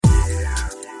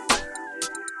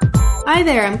Hi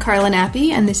there, I'm Carla Nappi,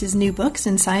 and this is New Books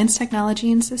in Science,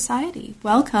 Technology, and Society.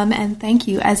 Welcome, and thank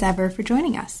you, as ever, for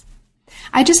joining us.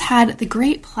 I just had the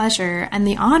great pleasure and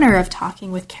the honor of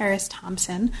talking with Charis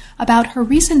Thompson about her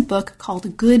recent book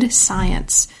called Good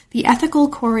Science, The Ethical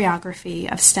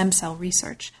Choreography of Stem Cell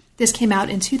Research. This came out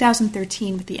in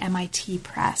 2013 with the MIT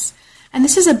Press. And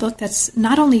this is a book that's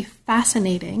not only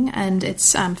fascinating, and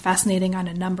it's fascinating on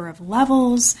a number of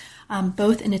levels,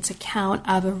 both in its account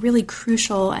of a really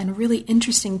crucial and really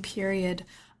interesting period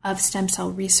of stem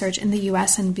cell research in the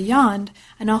U.S. and beyond,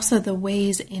 and also the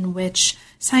ways in which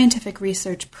scientific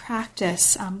research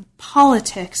practice,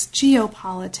 politics,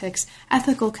 geopolitics,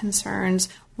 ethical concerns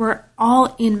were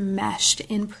all enmeshed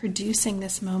in producing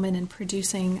this moment and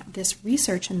producing this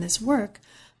research and this work.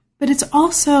 But it's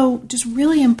also just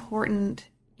really important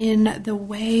in the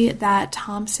way that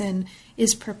Thompson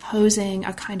is proposing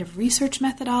a kind of research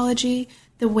methodology,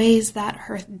 the ways that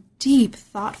her deep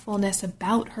thoughtfulness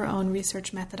about her own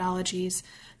research methodologies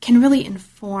can really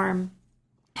inform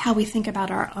how we think about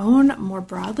our own more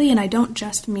broadly. And I don't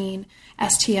just mean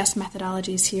STS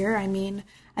methodologies here. I mean,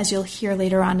 as you'll hear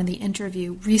later on in the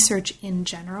interview, research in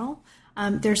general.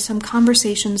 There's some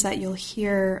conversations that you'll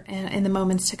hear in the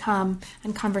moments to come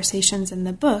and conversations in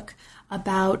the book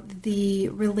about the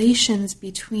relations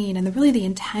between and really the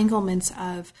entanglements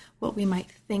of what we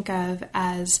might think of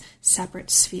as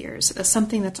separate spheres,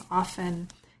 something that's often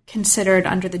considered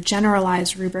under the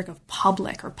generalized rubric of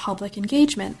public or public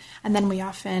engagement, and then we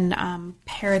often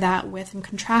pair that with and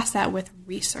contrast that with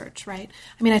research, right?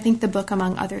 I mean, I think the book,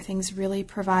 among other things, really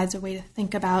provides a way to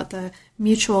think about the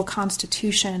mutual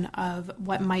constitution of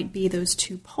what might be those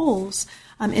two poles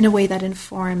in a way that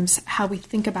informs how we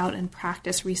think about and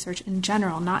practice research in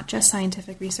general, not just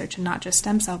scientific research and not just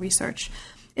stem cell research.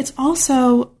 It's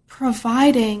also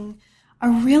providing a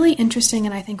really interesting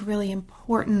and I think really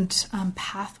important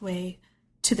pathway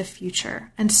to the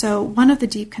future. And so one of the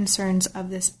deep concerns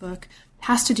of this book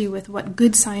has to do with what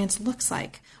good science looks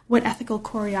like, what ethical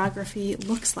choreography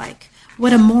looks like,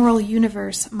 what a moral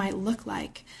universe might look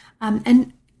like.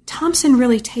 And Thompson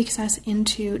really takes us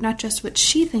into not just what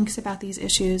she thinks about these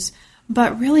issues,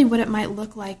 but really what it might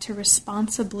look like to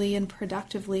responsibly and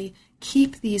productively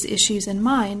keep these issues in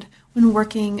mind when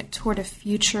working toward a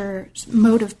future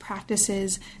mode of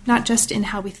practices, not just in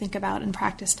how we think about and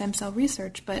practice stem cell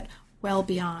research, but well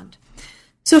beyond.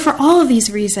 So for all of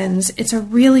these reasons, it's a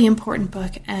really important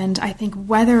book, and I think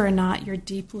whether or not you're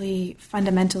deeply,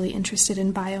 fundamentally interested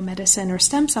in biomedicine or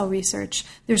stem cell research,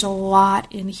 there's a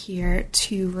lot in here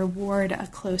to reward a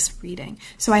close reading.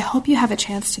 So I hope you have a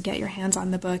chance to get your hands on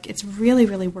the book. It's really,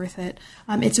 really worth it.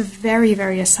 It's very,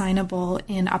 very assignable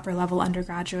in upper-level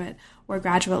undergraduate or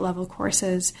graduate-level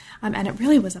courses, and it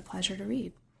really was a pleasure to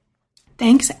read.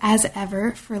 Thanks, as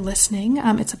ever, for listening.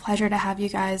 It's a pleasure to have you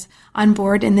guys on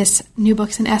board in this New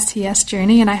Books in STS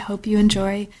journey, and I hope you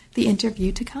enjoy the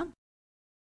interview to come.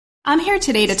 I'm here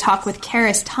today to talk with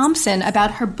Charis Thompson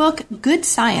about her book, Good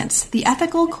Science, The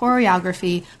Ethical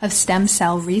Choreography of Stem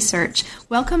Cell Research.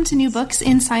 Welcome to New Books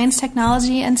in Science,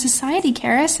 Technology, and Society,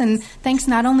 Charis, and thanks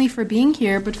not only for being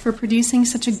here, but for producing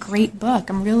such a great book.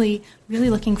 I'm really,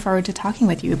 really looking forward to talking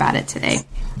with you about it today.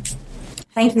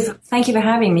 Thank you for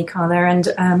having me, Carla,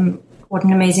 and what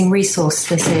an amazing resource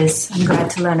this is. I'm glad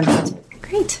to learn about it.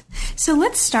 Great. So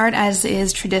let's start, as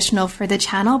is traditional for the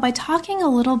channel, by talking a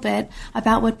little bit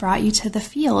about what brought you to the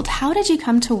field. How did you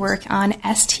come to work on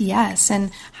STS,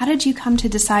 and how did you come to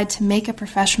decide to make a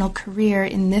professional career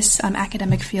in this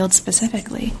academic field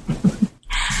specifically?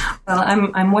 Well,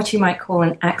 I'm what you might call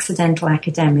an accidental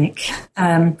academic.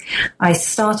 I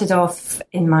started off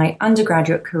in my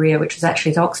undergraduate career, which was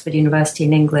actually at Oxford University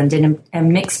in England, in a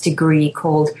mixed degree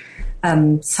called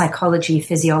psychology,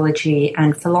 physiology,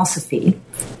 and philosophy.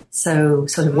 So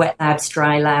sort of wet labs,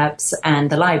 dry labs, and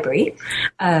the library,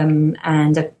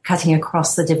 and cutting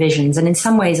across the divisions. And in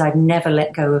some ways, I've never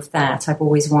let go of that. I've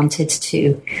always wanted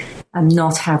to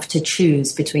not have to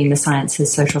choose between the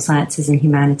sciences, social sciences, and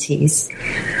humanities.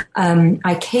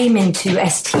 I came into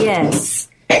STS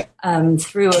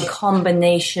through a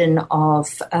combination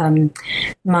of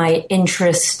my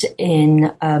interest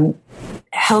in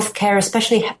healthcare,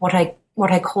 especially what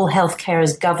I call healthcare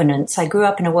as governance. I grew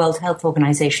up in a World Health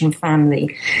Organization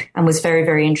family and was very,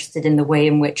 very interested in the way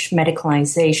in which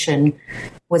medicalization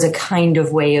was a kind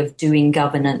of way of doing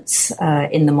governance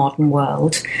in the modern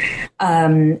world.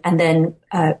 And then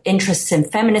interests in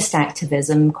feminist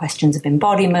activism, questions of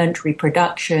embodiment,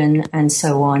 reproduction, and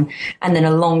so on. And then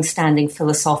a long-standing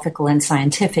philosophical and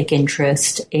scientific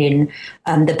interest in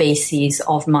the bases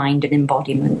of mind and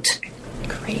embodiment.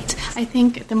 Great. I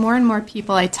think the more and more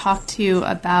people I talk to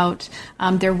about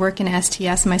their work in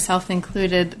STS, myself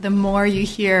included, the more you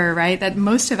hear, right, that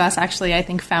most of us actually, I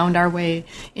think, found our way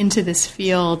into this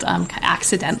field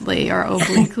accidentally or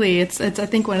obliquely. It's I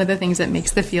think one of the things that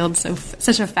makes the field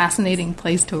such a fascinating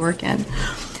place to work in.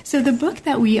 So the book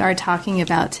that we are talking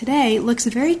about today looks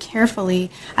very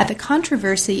carefully at the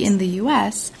controversy in the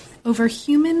U.S. over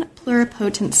human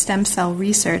pluripotent stem cell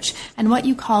research and what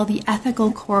you call the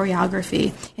ethical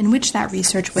choreography in which that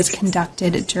research was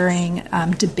conducted during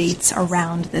debates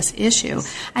around this issue.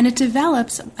 And it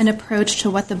develops an approach to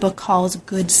what the book calls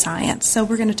good science. So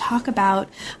we're going to talk about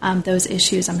those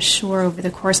issues, I'm sure, over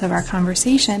the course of our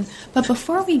conversation. But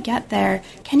before we get there,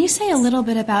 can you say a little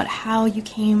bit about how you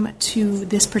came to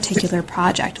this particular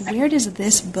project? Where does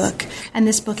this book and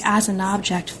this book as an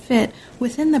object fit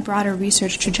within the broader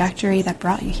research trajectory that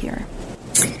brought you here?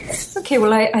 Okay,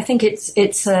 well, I think it's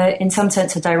in some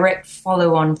sense a direct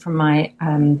follow-on from my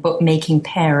book, Making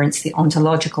Parents, the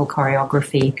Ontological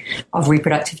Choreography of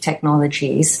Reproductive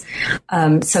Technologies.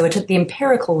 So at the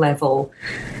empirical level,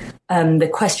 the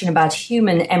question about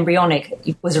human embryonic,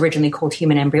 it was originally called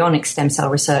human embryonic stem cell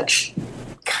research,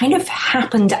 kind of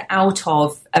happened out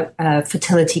of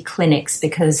fertility clinics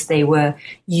because they were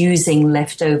using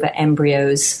leftover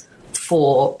embryos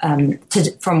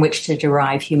from which to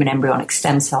derive human embryonic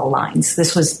stem cell lines.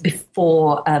 This was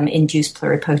before induced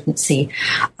pluripotency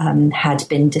had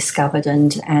been discovered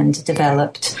and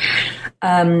developed.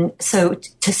 So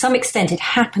to some extent, it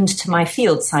happened to my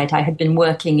field site. I had been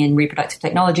working in reproductive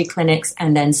technology clinics,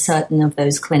 and then certain of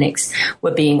those clinics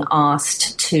were being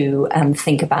asked to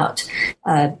think about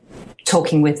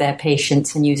talking with their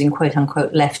patients and using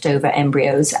quote-unquote leftover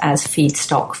embryos as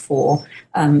feedstock for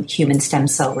human stem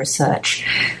cell research.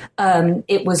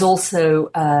 It was also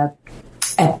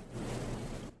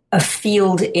a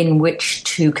field in which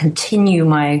to continue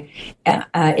my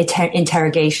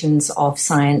interrogations of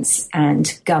science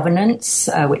and governance,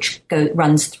 which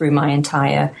runs through my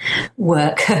entire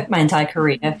work, my entire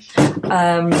career.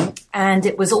 And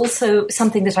it was also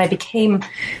something that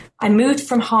I moved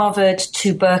from Harvard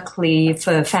to Berkeley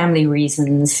for family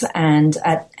reasons, and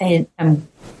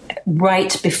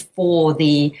right before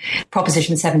the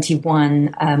Proposition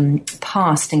 71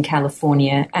 passed in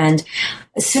California. And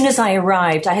as soon as I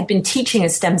arrived, I had been teaching a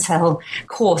stem cell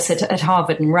course at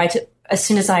Harvard, and as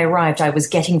soon as I arrived, I was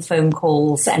getting phone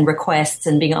calls and requests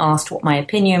and being asked what my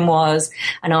opinion was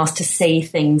and asked to say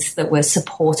things that were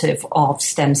supportive of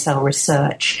stem cell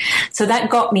research. So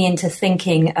that got me into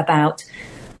thinking about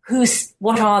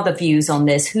what are the views on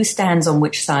this? Who stands on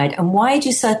which side? And why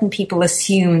do certain people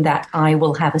assume that I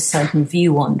will have a certain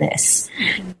view on this?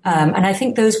 And I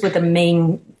think those were the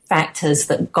main factors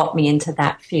that got me into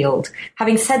that field.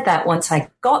 Having said that, once I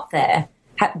got there,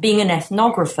 being an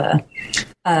ethnographer,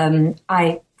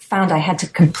 I found I had to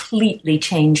completely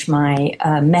change my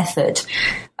method,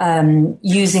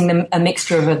 using a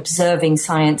mixture of observing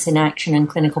science in action and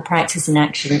clinical practice in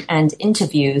action and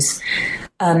interviews.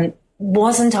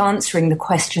 Wasn't answering the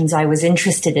questions I was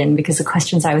interested in, because the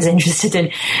questions I was interested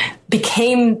in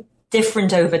became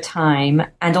different over time,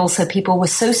 and also people were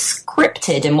so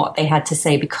scripted in what they had to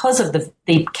say because of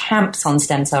the camps on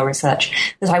stem cell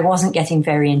research that I wasn't getting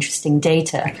very interesting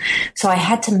data. So I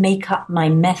had to make up my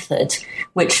method,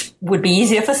 which would be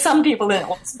easier for some people than it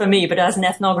was for me, but as an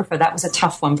ethnographer, that was a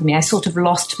tough one for me. I sort of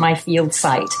lost my field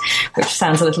site, which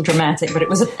sounds a little dramatic, but it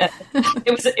was a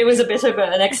bit of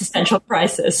an existential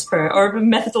crisis or a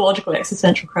methodological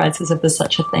existential crisis, if there's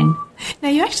such a thing. Now,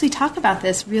 you actually talk about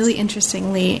this really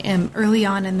interestingly early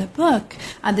on in the book,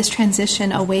 this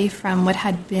transition away from what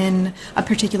had been a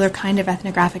particular kind of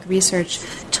ethnographic research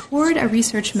toward a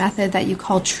research method that you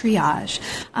call triage.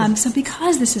 So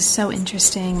because this is so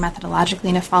interesting methodologically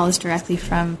and it follows directly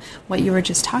from what you were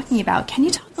just talking about, can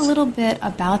you talk a little bit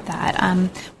about that?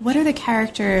 What are the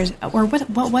characters, or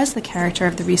what was the character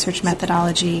of the research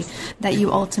methodology that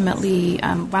you ultimately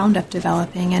wound up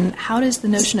developing, and how does the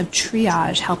notion of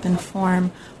triage help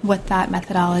inform what that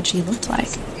methodology looked like?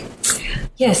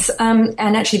 Yes, and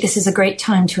actually this is a great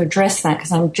time to address that,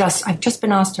 because I've just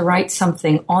been asked to write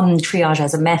something on triage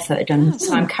as a method, and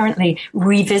so I'm currently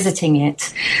revisiting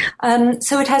it.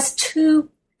 So it has two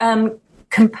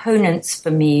components for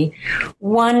me.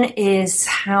 One is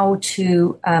how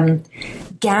to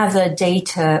gather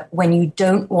data when you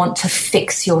don't want to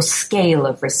fix your scale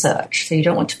of research. So you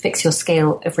don't want to fix your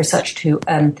scale of research to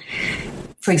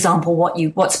for example,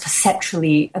 what's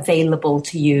perceptually available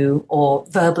to you or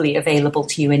verbally available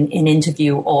to you in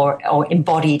interview or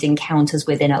embodied encounters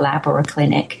within a lab or a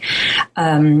clinic,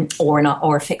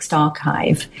 or a fixed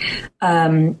archive.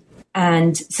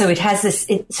 And so it has this,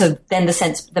 so then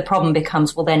the problem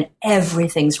becomes, well, then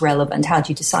everything's relevant. How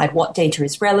do you decide what data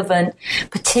is relevant,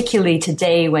 particularly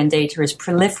today when data is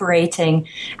proliferating,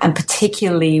 and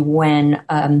particularly when,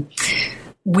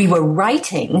 we were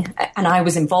writing, and I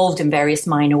was involved in various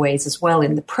minor ways as well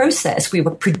in the process. We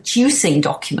were producing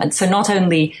documents. So not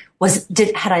only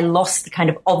had I lost the kind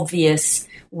of obvious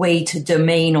way to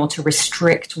domain or to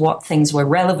restrict what things were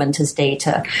relevant as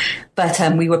data, but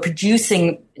we were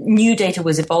producing new data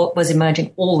was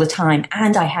emerging all the time,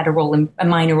 and I had a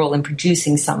minor role in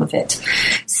producing some of it.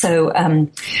 So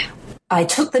I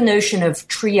took the notion of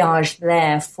triage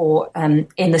there for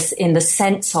in the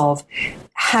sense of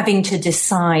having to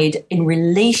decide in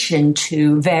relation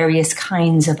to various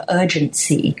kinds of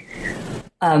urgency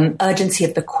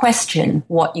of the question,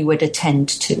 what you would attend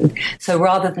to. So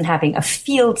rather than having a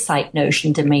field site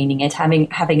notion domaining it,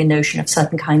 having a notion of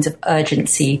certain kinds of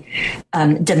urgency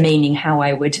domaining how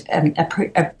I would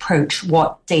approach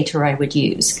what data I would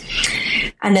use.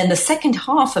 And then the second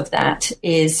half of that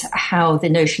is how the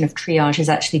notion of triage is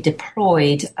actually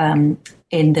deployed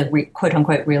in the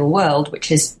quote-unquote real world,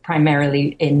 which is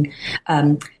primarily in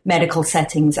medical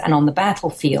settings and on the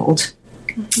battlefield.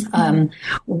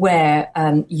 Where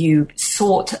you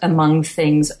sort among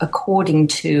things according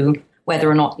to whether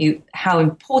or not how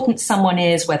important someone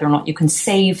is, whether or not you can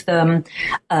save them,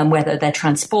 whether they're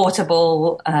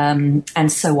transportable,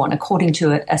 and so on, according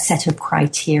to a set of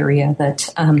criteria that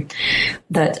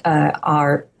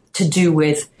are to do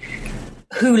with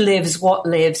who lives, what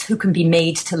lives, who can be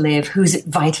made to live, who's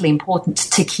vitally important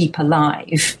to keep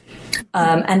alive.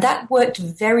 And that worked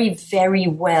very, very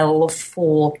well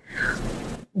for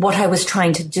what I was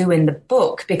trying to do in the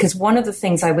book, because one of the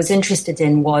things I was interested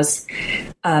in was,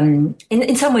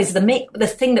 in some ways,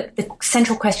 the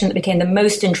central question that became the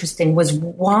most interesting was,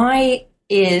 why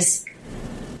is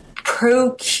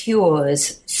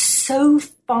pro-cures so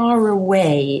far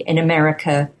away in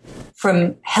America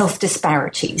from health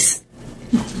disparities?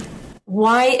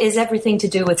 Why is everything to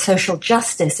do with social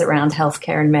justice around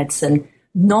healthcare and medicine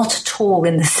not at all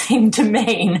in the same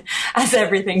domain as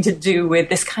everything to do with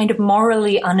this kind of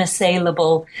morally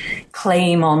unassailable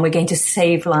claim on we're going to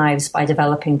save lives by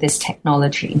developing this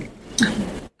technology?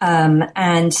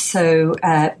 And so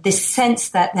this sense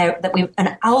that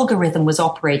an algorithm was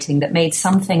operating that made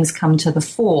some things come to the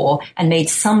fore and made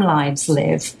some lives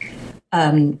live.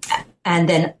 And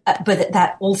then, but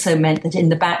that also meant that in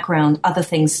the background,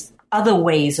 other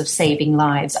ways of saving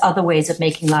lives, other ways of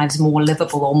making lives more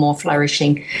livable or more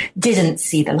flourishing didn't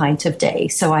see the light of day.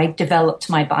 So I developed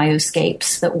my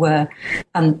bioscapes that were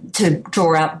to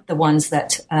draw out the ones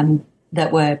that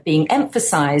were being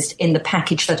emphasized in the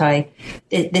package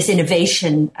this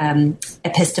innovation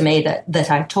episteme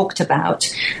that I talked about.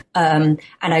 And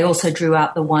I also drew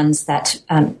out the ones that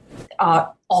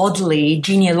are oddly,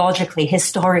 genealogically,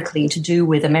 historically to do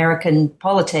with American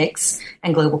politics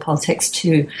and global politics,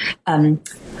 to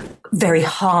very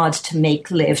hard to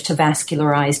make live, to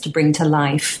vascularize, to bring to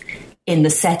life in the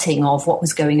setting of what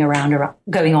was going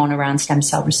on around stem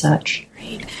cell research.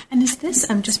 Great. And is this,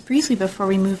 just briefly before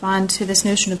we move on to this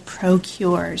notion of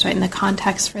pro-cures, right, in the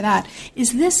context for that,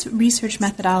 is this research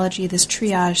methodology, this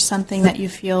triage, something that you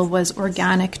feel was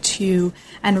organic to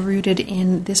and rooted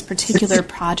in this particular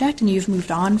project, and you've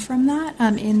moved on from that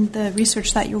in the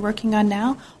research that you're working on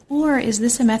now? Or is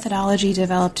this a methodology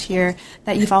developed here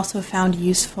that you've also found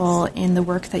useful in the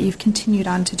work that you've continued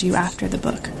on to do after the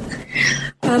book?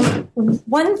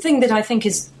 One thing that I think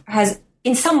has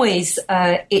in some ways,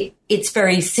 it's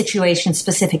very situation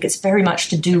specific. It's very much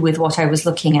to do with what I was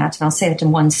looking at. And I'll say it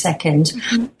in 1 second,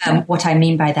 what I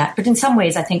mean by that. But in some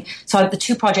ways, I think, so the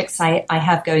two projects I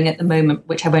have going at the moment,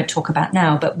 which I won't talk about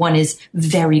now, but one is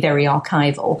very, very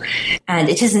archival. And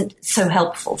it isn't so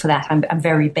helpful for that. I'm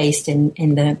very based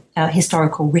in the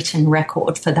historical written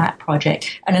record for that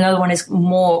project. And another one is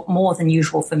more than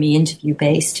usual for me, interview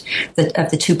based,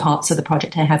 of the two parts of the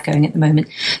project I have going at the moment.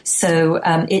 So,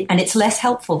 it's less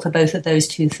helpful for both of those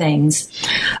two things.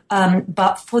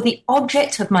 But for the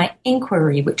object of my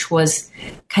inquiry, which was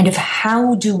kind of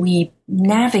how do we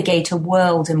navigate a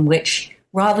world in which,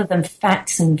 rather than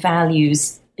facts and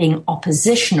values being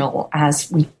oppositional, as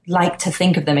we like to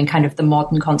think of them in kind of the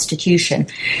modern constitution,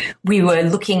 we were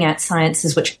looking at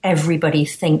sciences which everybody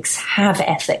thinks have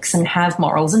ethics and have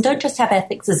morals, and don't just have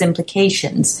ethics as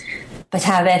implications, but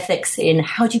have ethics in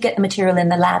how do you get the material in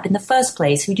the lab in the first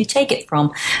place? Who do you take it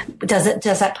from? Does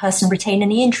that person retain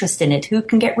any interest in it? Who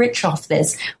can get rich off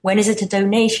this? When is it a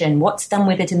donation? What's done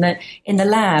with it in the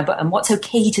lab? And what's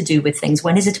okay to do with things?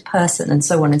 When is it a person? And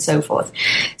so on and so forth.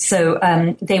 So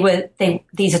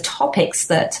these are topics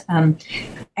that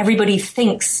everybody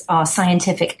thinks are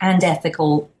scientific and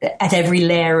ethical at every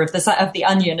layer of the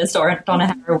onion, as Donna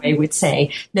Haraway would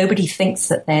say. Nobody thinks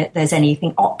that there's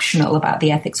anything optional about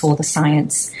the ethics or the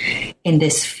science in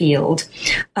this field.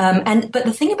 But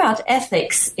the thing about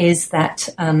ethics is that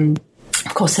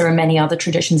of course, there are many other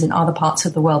traditions in other parts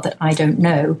of the world that I don't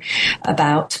know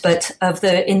about, but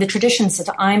in the traditions that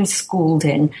I'm schooled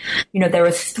in, there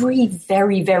are three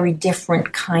very, very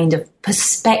different kind of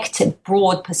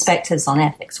broad perspectives on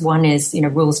ethics. One is,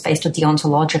 rules-based or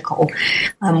deontological,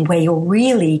 where you're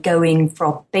really going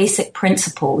for basic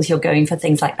principles. You're going for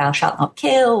things like thou shalt not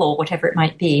kill or whatever it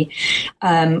might be.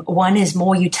 One is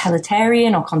more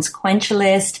utilitarian or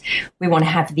consequentialist. We want to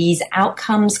have these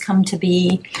outcomes come to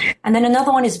be. And then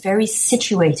another one is very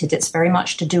situated. It's very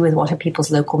much to do with what are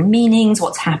people's local meanings,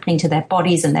 what's happening to their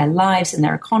bodies and their lives and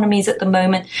their economies at the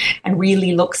moment, and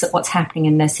really looks at what's happening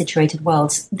in their situated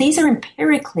worlds. These are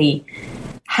empirically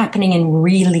happening in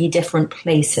really different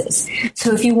places.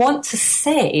 So if you want to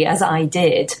say, as I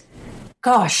did,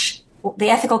 gosh, the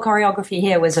ethical choreography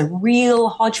here was a real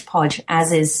hodgepodge,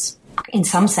 as is in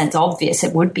some sense obvious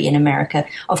it would be in America,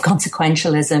 of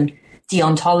consequentialism,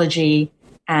 deontology,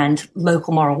 and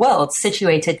local moral worlds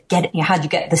situated, how do you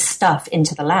get the stuff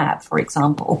into the lab, for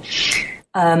example?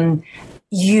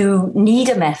 You need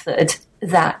a method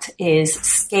that is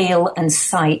scale and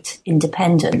site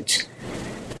independent.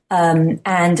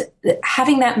 And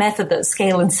having that method that's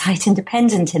scale and site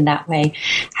independent in that way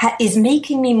is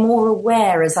making me more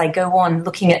aware as I go on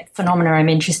looking at phenomena I'm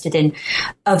interested in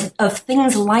of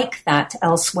things like that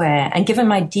elsewhere. And given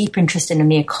my deep interest in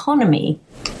the economy,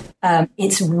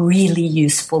 it's really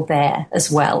useful there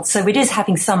as well. So it is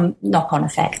having some knock-on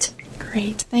effect.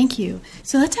 Great, thank you.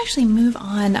 So let's actually move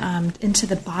on into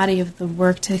the body of the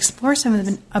work to explore some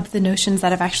of the notions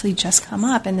that have actually just come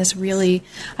up in this really,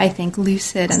 I think,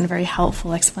 lucid and very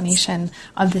helpful explanation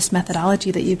of this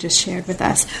methodology that you've just shared with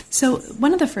us. So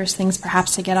one of the first things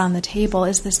perhaps to get on the table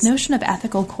is this notion of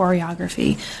ethical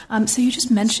choreography. So you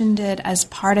just mentioned it as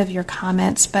part of your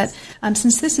comments, but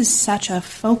since this is such a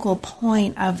focal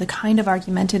point of the kind of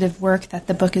argumentative work that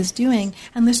the book is doing,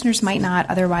 and listeners might not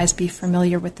otherwise be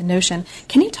familiar with the notion,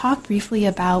 can you talk briefly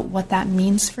about what that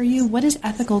means for you? What is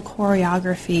ethical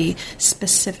choreography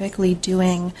specifically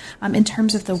doing in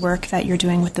terms of the work that you're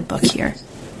doing with the book here?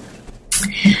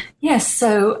 Yes,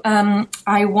 so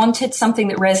I wanted something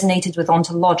that resonated with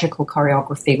ontological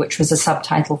choreography, which was a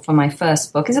subtitle for my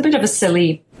first book. It's a bit of a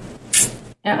silly,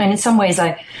 and in some ways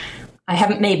I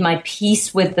haven't made my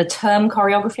peace with the term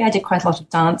choreography. I did quite a lot of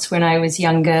dance when I was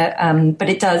younger, but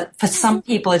it does, for some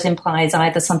people, it implies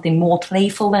either something more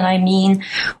playful than I mean,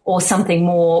 or something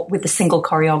more with a single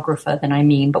choreographer than I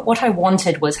mean. But what I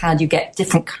wanted was, how do you get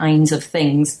different kinds of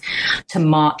things to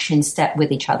march in step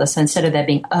with each other? So instead of there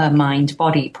being a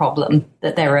mind-body problem,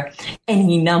 that there are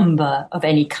any number of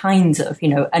any kinds of,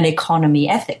 an economy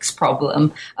ethics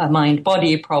problem, a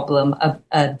mind-body problem,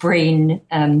 a brain,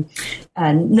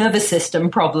 nervous system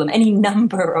problem, any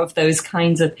number of those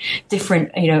kinds of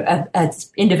different,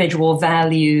 individual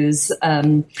values,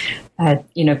 getting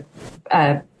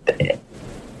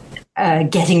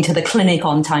to the clinic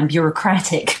on time,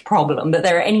 bureaucratic problem, that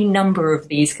there are any number of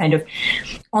these kind of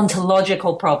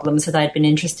ontological problems that I'd been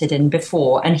interested in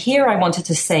before. And here I wanted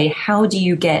to say, how do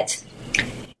you get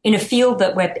in a field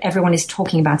where everyone is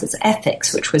talking about its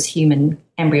ethics, which was human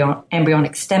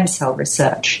embryonic stem cell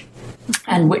research,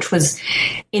 and which was,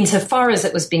 insofar as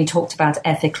it was being talked about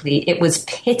ethically, it was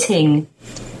pitting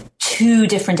two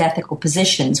different ethical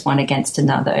positions, one against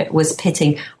another. It was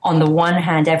pitting, on the one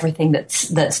hand, everything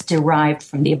that's derived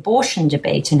from the abortion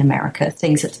debate in America,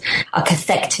 things that are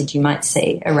cathected, you might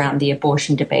say, around the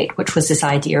abortion debate, which was this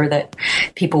idea that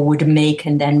people would make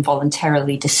and then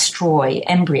voluntarily destroy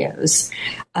embryos,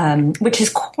 which is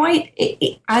quite,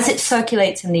 as it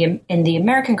circulates in the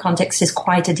American context, is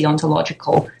quite a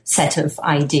deontological set of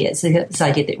ideas. This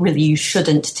idea that really you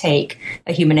shouldn't take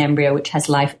a human embryo which has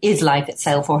life, is life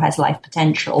itself, or has life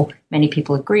potential, many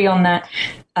people agree on that.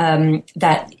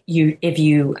 That if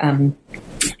you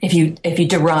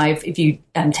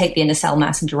take the inner cell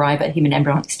mass and derive a human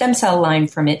embryonic stem cell line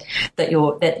from it,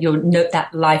 that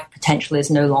life potential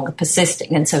is no longer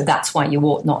persisting, and so that's why you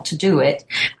ought not to do it.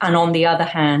 And on the other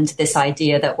hand, this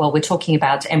idea that, well, we're talking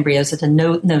about embryos that are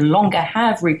no longer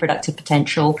have reproductive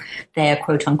potential, they're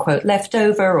quote unquote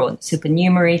leftover or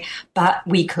supernumerary, but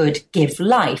we could give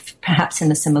life, perhaps in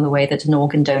a similar way that an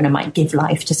organ donor might give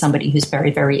life to somebody who's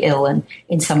very, very ill, and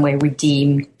in some way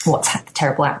redeem what's a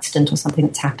terrible accident or something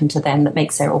that's happened to them that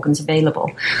makes their organs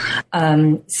available.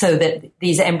 So that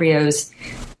these embryos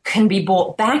can be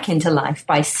brought back into life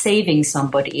by saving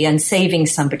somebody, and saving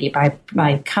somebody by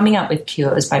coming up with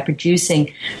cures, by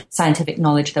producing scientific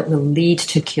knowledge that will lead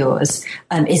to cures,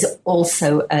 is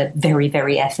also a very,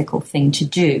 very ethical thing to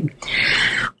do.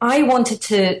 I wanted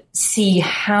to see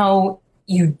how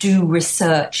you do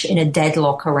research in a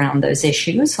deadlock around those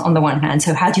issues, on the one hand.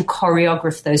 So how do you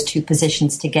choreograph those two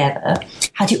positions together?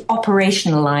 How do you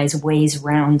operationalize ways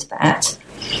around that?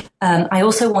 I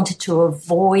also wanted to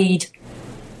avoid...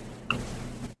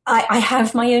 I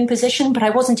have my own position, but I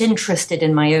wasn't interested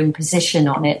in my own position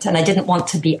on it, and I didn't want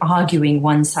to be arguing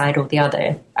one side or the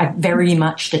other. I very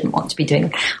much didn't want to be doing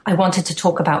it. I wanted to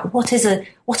talk about what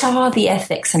are the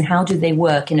ethics and how do they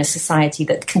work in a society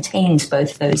that contains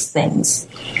both those things.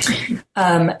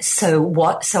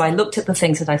 So I looked at the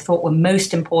things that I thought were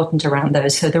most important around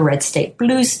those. So the red state,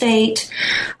 blue state,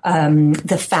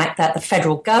 the fact that the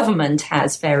federal government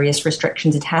has various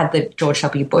restrictions. It had the George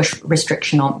W. Bush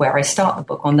restriction on where I start the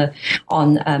book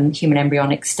on human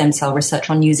embryonic stem cell research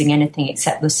on using anything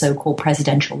except the so-called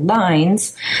presidential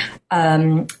lines.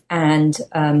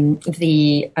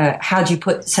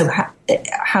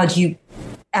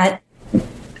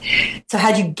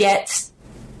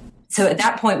 So at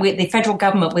that point, the federal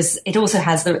government it also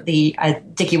has the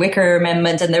Dickey-Wicker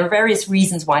Amendment, and there are various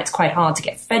reasons why it's quite hard to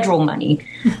get federal money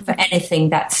for anything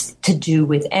that's to do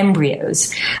with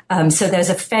embryos. So there's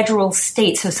a federal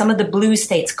state. So some of the blue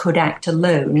states could act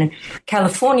alone.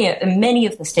 California, and many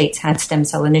of the states had stem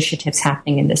cell initiatives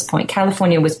happening in this point.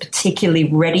 California was particularly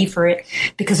ready for it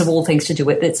because of all things to do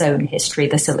with its own history,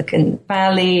 the Silicon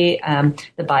Valley,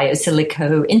 the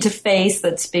biosilico interface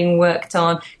that's being worked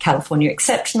on, California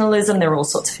exceptionalism. There are all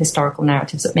sorts of historical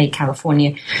narratives that made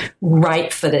California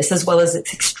ripe for this, as well as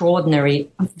its extraordinary,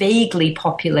 vaguely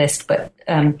populist, but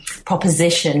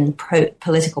proposition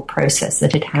political process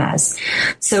that it has.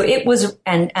 So it was,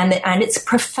 and its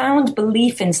profound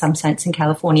belief in some sense in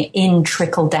California in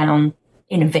trickle-down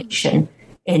innovation,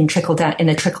 in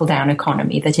a trickle-down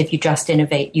economy, that if you just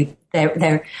innovate,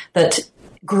 that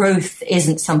growth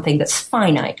isn't something that's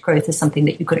finite. Growth is something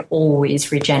that you could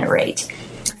always regenerate.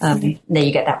 There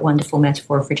you get that wonderful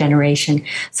metaphor of regeneration.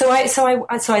 So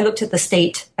I looked at the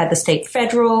state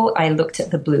federal. I looked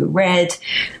at the blue-red.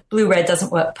 Blue-red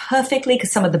doesn't work perfectly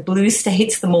because some of the blue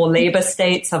states, the more labor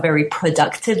states, are very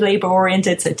productive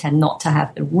labor-oriented, so tend not to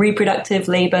have the reproductive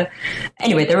labor.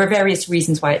 Anyway, there are various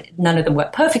reasons why none of them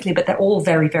work perfectly, but they're all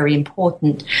very, very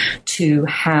important to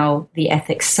how the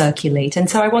ethics circulate. And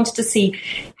so I wanted to see,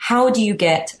 how do you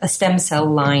get a stem cell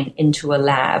line into a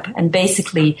lab? And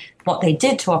basically what they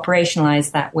did to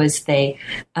operationalize that was they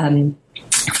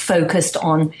focused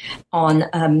on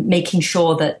making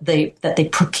sure that the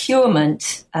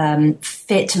procurement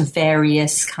fit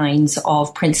various kinds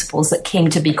of principles that came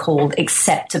to be called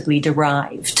acceptably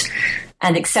derived.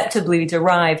 And acceptably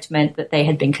derived meant that they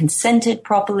had been consented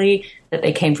properly, that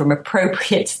they came from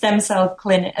appropriate stem cell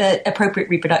clinic, appropriate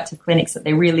reproductive clinics, that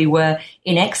they really were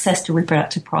in access to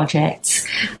reproductive projects,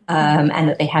 and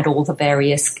that they had all the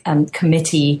various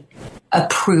committee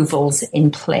approvals in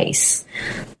place.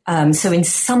 So in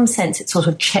some sense, it sort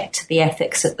of checked the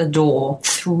ethics at the door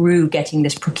through getting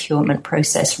this procurement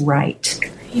process right.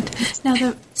 Great. Now,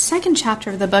 the second chapter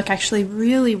of the book actually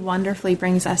really wonderfully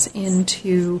brings us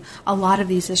into a lot of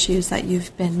these issues that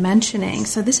you've been mentioning.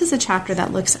 So this is a chapter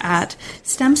that looks at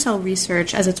stem cell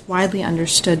research as it's widely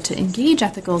understood to engage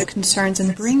ethical concerns,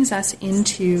 and brings us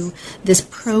into this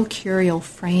pro-curial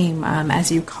frame, as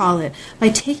you call it, by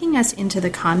taking us into the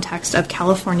context of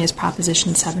California's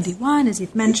Proposition 71, as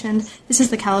you've mentioned. This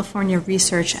is the California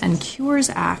Research and Cures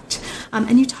Act,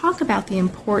 and you talk about the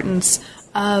importance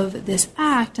of this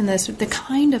act and the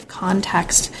kind of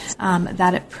context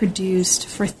that it produced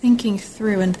for thinking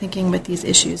through and thinking with these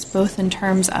issues, both in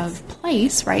terms of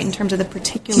place, right, in terms of the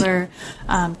particular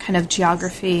kind of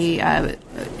geography,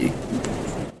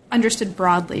 understood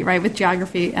broadly, right, with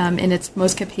geography in its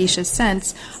most capacious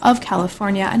sense of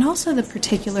California, and also the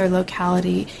particular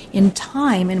locality in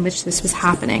time in which this was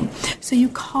happening. So you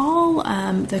call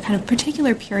the kind of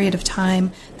particular period of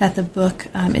time that the book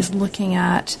is looking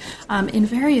at in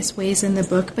various ways in the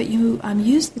book, but you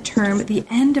use the term the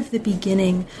end of the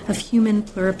beginning of human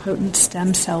pluripotent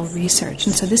stem cell research.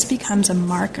 And so this becomes a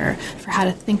marker for how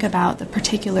to think about the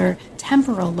particular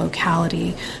temporal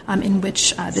locality in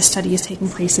which this study is taking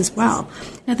place as well.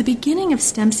 Now, the beginning of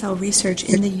stem cell research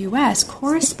in the U.S.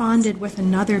 corresponded with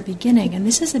another beginning, and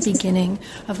this is the beginning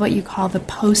of what you call the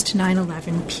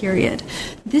post-9/11 period.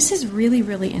 This is really,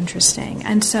 really interesting.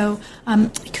 And so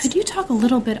could you talk a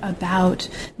little bit about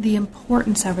the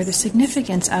importance of, or the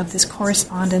significance of, this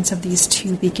correspondence of these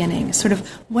two beginnings? Sort of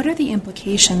what are the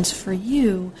implications for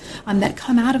you that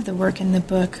come out of the work in the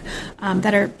book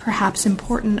that are perhaps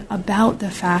important about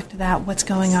the fact that what's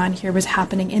going on here was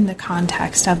happening in the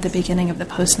context of the beginning of the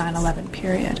post-9/11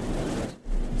 period?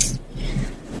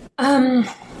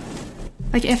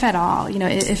 Like, if at all,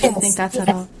 if you think that's at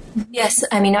all. Yes,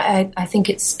 I mean, I think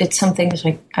it's something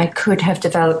that I could have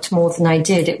developed more than I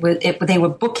did. They were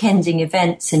bookending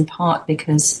events in part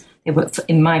because they were,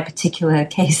 in my particular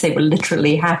case, they were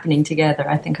literally happening together.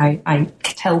 I think I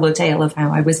tell the tale of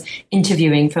how I was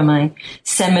interviewing for my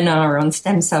seminar on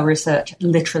stem cell research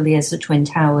literally as the Twin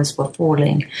Towers were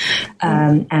falling,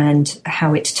 and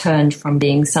how it turned from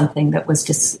being something that was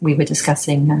just, we were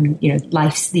discussing,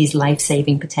 these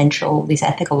life-saving potential, these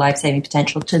ethical life-saving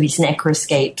potential, to these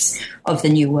necroscapes of the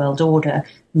New World Order.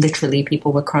 Literally,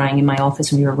 people were crying in my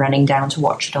office, and we were running down to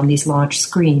watch it on these large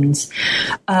screens.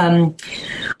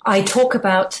 I talk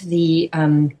about the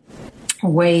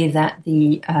way that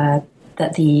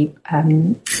the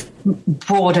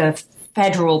broader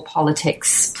federal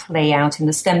politics play out in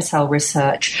the stem cell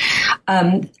research,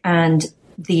 and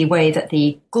the way that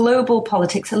the global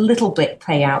politics a little bit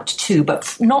play out too,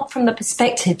 but not from the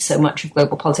perspective so much of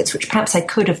global politics, which perhaps I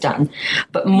could have done,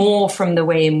 but more from the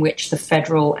way in which the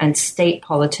federal and state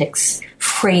politics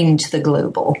framed the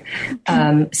global.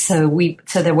 So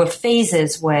there were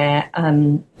phases where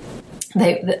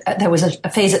there was a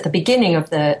phase at the beginning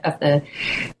of the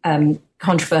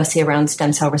controversy around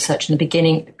stem cell research in the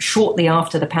beginning, shortly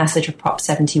after the passage of Prop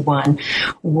 71,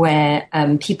 where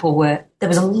there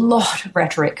was a lot of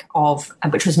rhetoric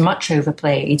which was much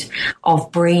overplayed,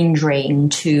 of brain drain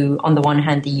to, on the one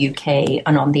hand, the UK,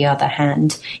 and on the other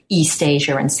hand, East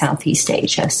Asia and Southeast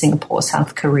Asia, Singapore,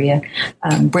 South Korea,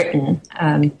 Britain.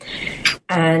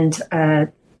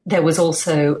 There was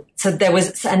also, and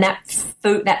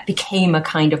that became a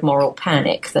kind of moral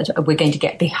panic that we're going to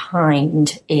get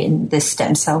behind in this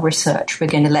stem cell research. We're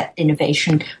going to let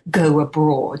innovation go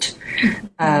abroad.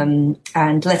 And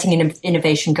letting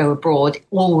innovation go abroad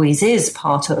always is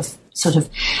part of sort of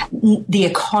the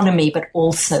economy, but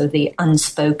also the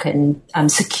unspoken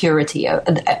security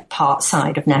part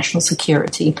side of national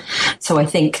security. So I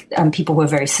think people were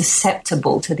very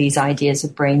susceptible to these ideas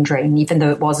of brain drain, even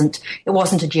though it wasn't a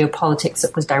geopolitics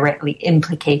that was directly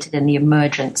implicated in the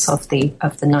emergence of the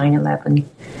 9/11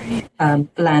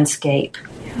 landscape.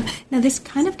 Now, this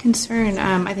kind of concern,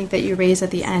 I think, that you raise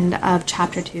at the end of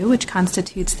Chapter 2, which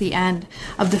constitutes the end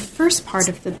of the first part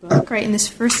of the book, right? And this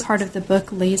first part of the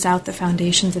book lays out the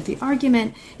foundations of the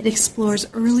argument. It explores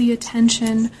early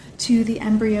attention to the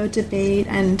embryo debate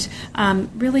and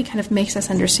really kind of makes us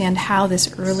understand how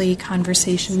this early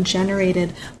conversation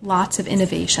generated lots of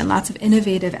innovation, lots of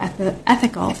innovative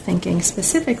ethical thinking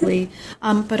specifically,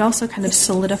 but also kind of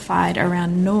solidified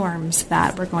around norms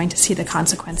that we're going to see the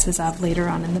consequences of later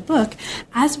on in the book.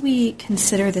 As we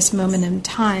consider this moment in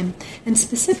time, and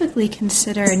specifically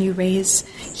consider, and you raise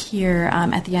here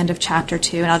at the end of Chapter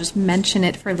 2, and I'll just mention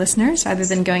it for listeners rather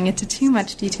than going into too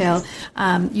much detail,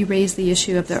 you raise the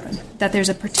issue of that there's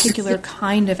a particular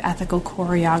kind of ethical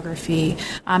choreography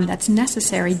that's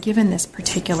necessary given this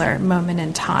particular moment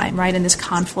in time, right? And this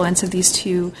confluence of these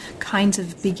two kinds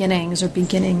of beginnings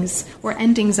or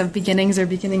endings of beginnings or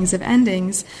beginnings of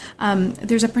endings.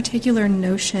 There's a particular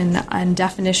notion and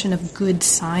definition of good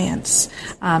science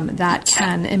that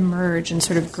can emerge and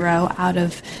sort of grow out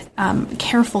of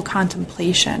careful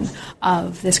contemplation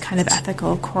of this kind of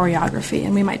ethical choreography.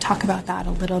 And we might talk about that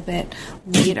a little bit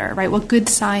later, right? What good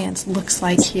science looks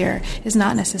like here is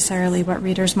not necessarily what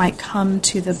readers might come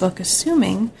to the book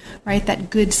assuming, right, that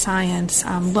good science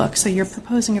looks. So you're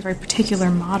proposing a very particular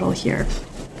model here.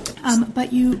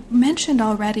 But you mentioned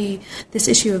already this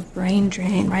issue of brain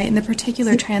drain, right, and the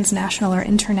particular transnational or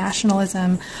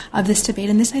internationalism of this debate.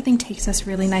 And this, I think, takes us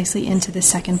really nicely into the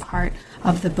second part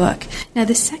of the book. Now,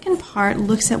 the second part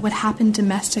looks at what happened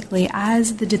domestically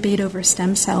as the debate over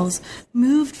stem cells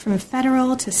moved from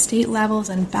federal to state levels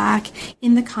and back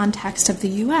in the context of the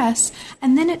U.S.,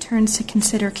 and then it turns to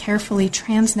consider carefully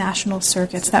transnational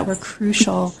circuits that were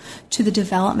crucial to the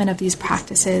development of these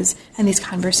practices and these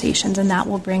conversations, and that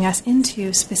will bring us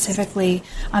into specifically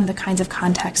the kinds of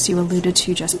contexts you alluded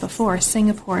to just before,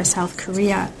 Singapore, South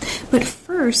Korea. But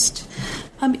first,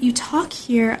 you talk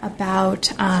here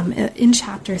about, in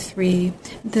Chapter 3,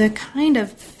 the kind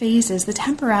of phases, the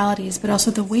temporalities, but also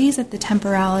the ways that the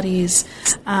temporalities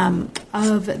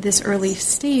of this early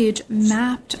stage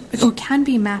mapped or can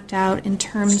be mapped out in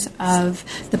terms of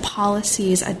the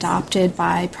policies adopted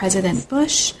by President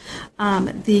Bush,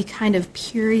 the kind of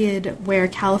period where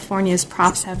California's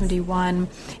Prop 71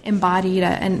 embodied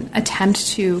an attempt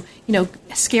to,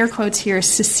 scare quotes here,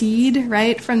 secede,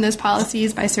 right, from those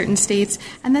policies by certain states,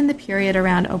 and then the period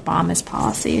around Obama's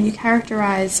policy. And you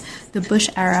characterize the Bush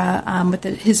era with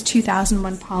his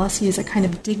 2001 policy as a kind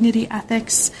of dignity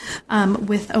ethics,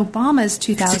 with Obama's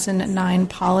 2009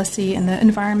 policy and the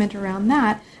environment around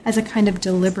that as a kind of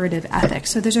deliberative ethics.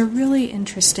 So there's a really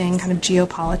interesting kind of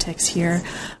geopolitics here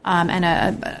and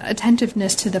a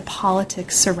attentiveness to the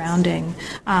politics surrounding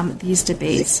these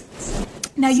debates.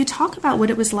 Now, you talk about what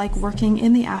it was like working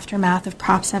in the aftermath of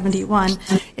Prop 71,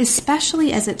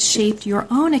 especially as it shaped your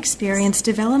own experience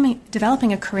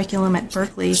developing a curriculum at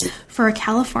Berkeley for a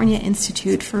California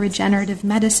Institute for Regenerative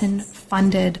Medicine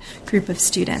funded group of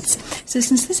students. So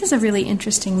since this is a really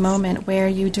interesting moment where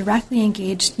you directly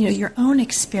engaged, your own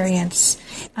experience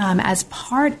as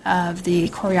part of the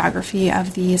choreography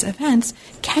of these events,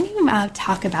 can you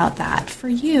talk about that? For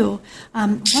you,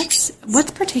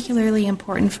 what's particularly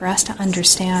important for us to understand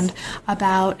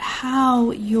about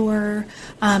how your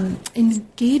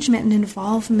engagement and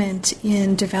involvement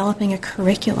in developing a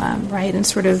curriculum, right, and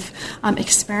sort of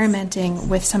experimenting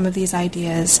with some of these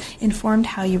ideas informed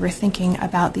how you were thinking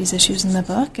about these issues in the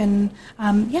book. And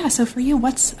so for you,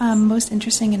 what's most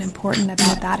interesting and important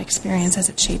about that experience as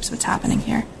it shapes what's happening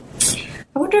here?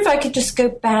 I wonder if I could just go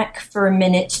back for a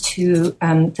minute to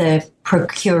the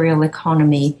procurial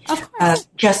economy,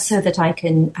 just so that I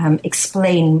can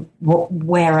explain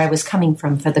where I was coming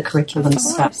from for the curriculum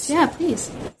stuff. Yeah,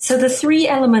 please. So the three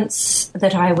elements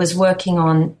that I was working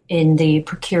on in the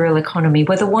procurial economy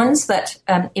were the ones that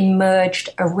emerged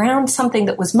around something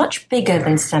that was much bigger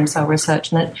than stem cell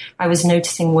research and that I was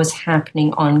noticing was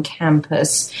happening on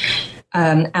campus.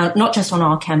 Not just on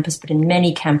our campus, but in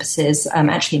many campuses,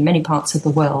 actually in many parts of the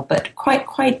world, but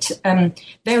quite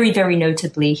very, very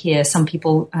notably here. Some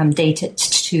people date it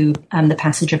to the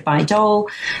passage of Bayh-Dole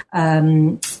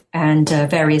and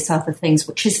various other things,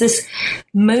 which is this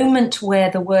moment where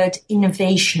the word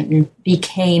innovation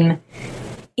became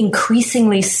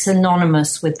increasingly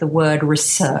synonymous with the word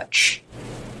research.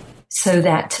 So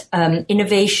that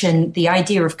innovation, the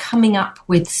idea of coming up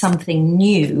with something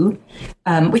new,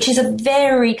 which is a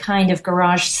very kind of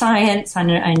garage science.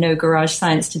 I know garage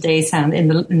science today sound in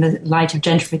the light of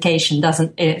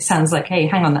gentrification it sounds like, hey,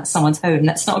 hang on, that's someone's home.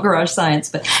 That's not garage science.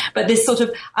 But this sort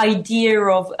of idea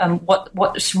of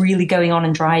what's really going on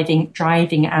and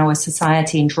driving our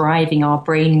society and driving our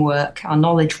brain work, our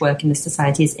knowledge work in the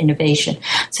society is innovation.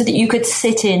 So that you could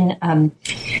sit in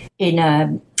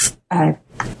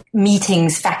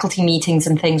meetings, faculty meetings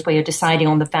and things where you're deciding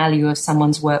on the value of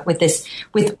someone's work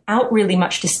without really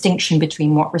much distinction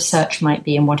between what research might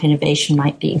be and what innovation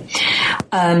might be.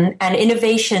 And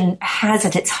innovation has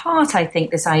at its heart, I think,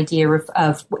 this idea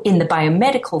of in the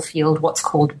biomedical field, what's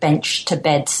called bench to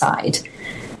bedside.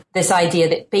 This idea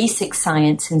that basic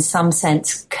science, in some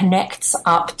sense, connects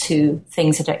up to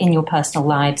things that are in your personal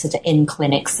lives, that are in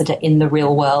clinics, that are in the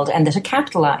real world, and that are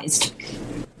capitalized.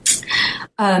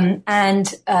 What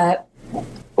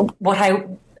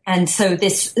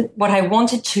I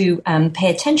wanted to pay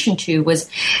attention to was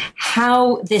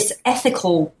how this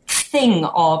ethical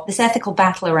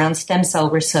battle around stem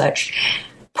cell research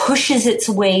pushes its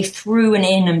way through and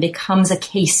in and becomes a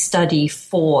case study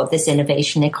for this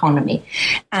innovation economy.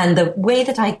 And the way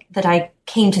that I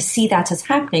came to see that as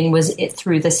happening was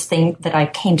through this thing that I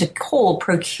came to call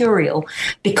procurial,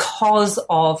 because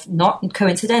of, not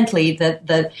coincidentally,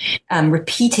 the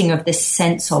repeating of this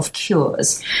sense of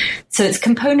cures. So its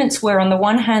components were, on the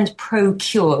one hand,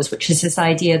 pro-cures, which is this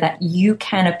idea that you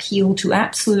can appeal to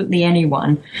absolutely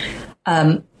anyone,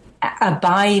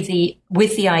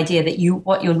 with the idea that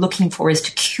what you're looking for is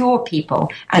to cure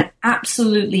people, and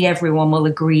absolutely everyone will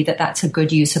agree that that's a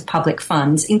good use of public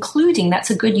funds, including that's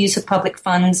a good use of public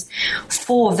funds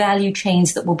for value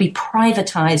chains that will be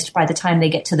privatized by the time they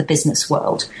get to the business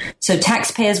world. So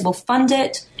taxpayers will fund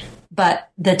it, but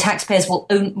the taxpayers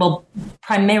will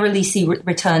primarily see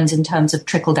returns in terms of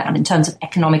trickle down, in terms of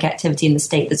economic activity in the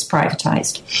state that's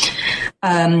privatized.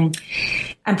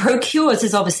 And pro-cures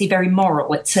is obviously very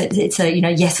moral. It's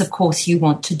a yes, of course you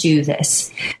want to do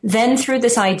this. Then through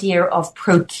this idea of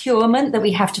procurement, that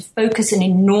we have to focus an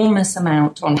enormous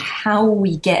amount on how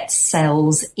we get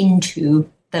cells into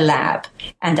the lab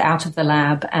and out of the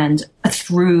lab and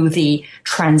through the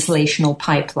translational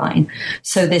pipeline.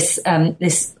 So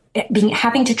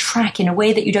having to track in a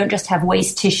way that you don't just have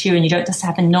waste tissue and you don't just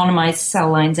have anonymized cell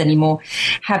lines anymore,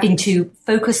 having to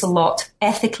focus a lot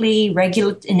ethically,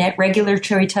 in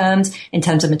regulatory terms, in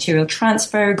terms of material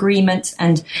transfer agreements,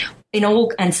 and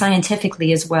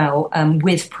scientifically as well,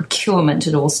 with procurement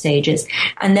at all stages.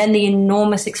 And then the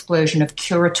enormous explosion of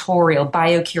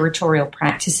biocuratorial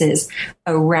practices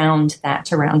around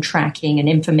tracking and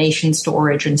information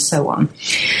storage and so on.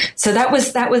 So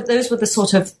those were the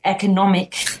sort of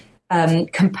economic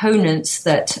components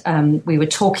that we were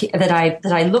talking, that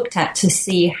I looked at to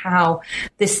see how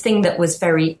this thing that was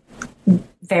very,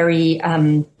 very,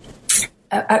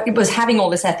 it was having all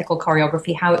this ethical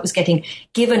choreography, how it was getting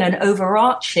given an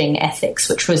overarching ethics,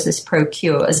 which was this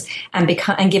pro-cures, and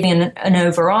giving an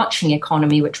overarching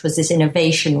economy, which was this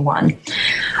innovation one.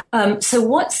 So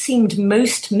what seemed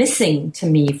most missing to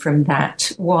me from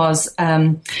that was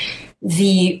all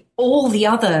the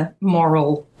other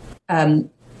moral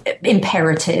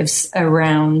imperatives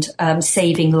around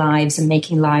saving lives and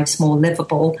making lives more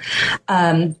livable,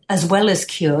 as well as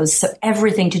cures. So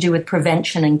everything to do with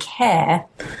prevention and care,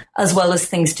 as well as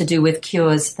things to do with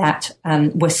cures that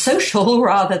were social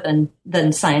rather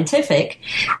than scientific,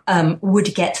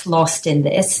 would get lost in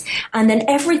this. And then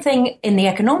everything in the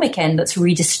economic end that's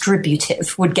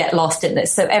redistributive would get lost in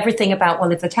this. So everything about,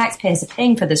 well, if the taxpayers are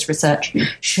paying for this research,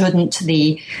 shouldn't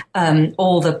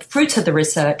all the fruits of the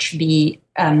research be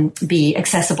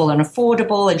accessible and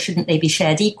affordable, and shouldn't they be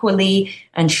shared equally,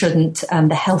 and shouldn't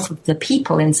the health of the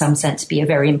people in some sense be a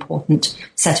very important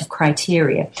set of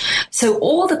criteria? So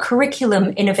all the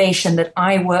curriculum innovation that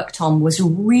I worked on was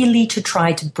really to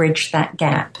try to bridge that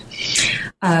gap.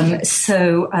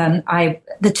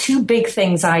 The two big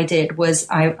things I did was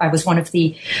I was one of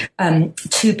the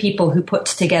two people who put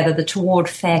together the Toward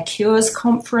Fair Cures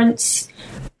conference,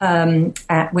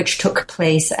 which took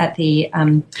place at the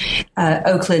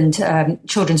Oakland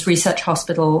Children's Research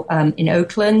Hospital in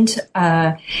Oakland,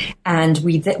 and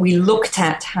we looked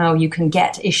at how you can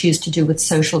get issues to do with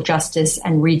social justice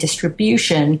and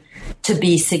redistribution to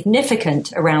be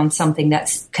significant around something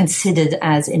that's considered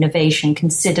as innovation,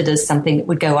 considered as something that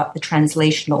would go up the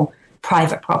translational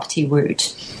private property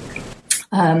route.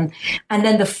 And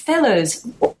then the fellows,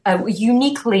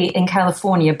 uniquely in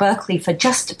California, Berkeley, for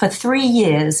 3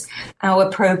 years, our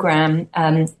program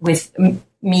with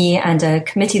me and a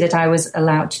committee that I was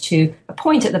allowed to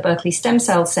appoint at the Berkeley Stem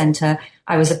Cell Center.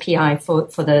 I was a PI for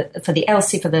the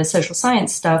ELSI, for the social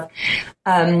science stuff.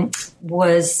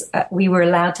 We were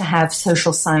allowed to have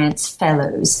social science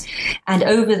fellows, and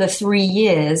over the 3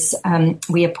 years,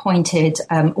 we appointed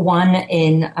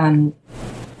one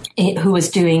who was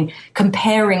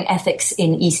comparing ethics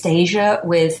in East Asia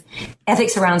with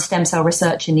ethics around stem cell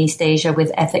research in East Asia with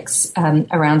ethics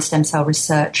around stem cell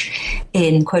research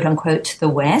in quote unquote the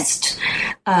West.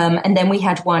 And then we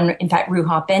had one, in fact,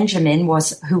 Ruha Benjamin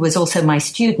who was also my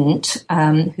student,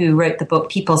 who wrote the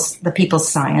book The People's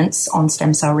Science on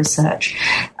stem cell research.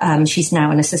 She's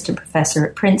now an assistant professor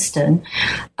at Princeton,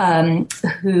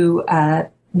 who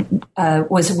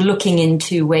was looking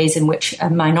into ways in which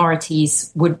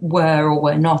minorities were or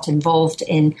were not involved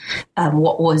in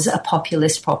what was a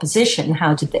populist proposition.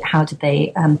 How did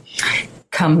they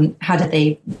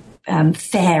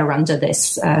fare under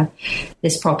this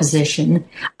proposition?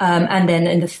 And then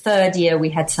in the third year, we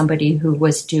had somebody who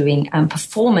was doing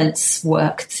performance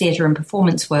work, theatre and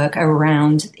performance work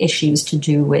around issues to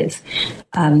do with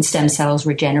stem cells,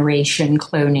 regeneration,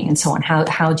 cloning, and so on.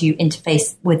 How do you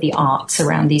interface with the arts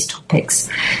around these topics?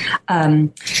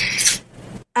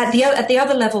 At the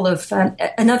other level of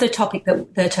another topic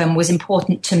that was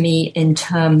important to me in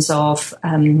terms of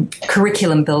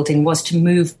curriculum building was to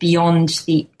move beyond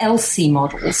the ELSI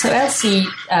model. So ELSI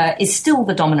is still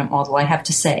the dominant model, I have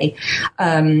to say.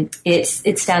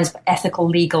 It stands for ethical,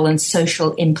 legal, and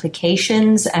social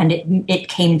implications, and it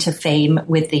came to fame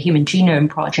with the Human Genome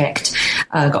Project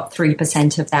got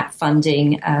 3% of that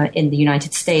funding in the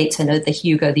United States. I know the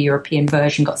Hugo, the European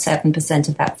version, got 7%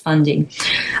 of that funding.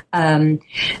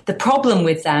 The problem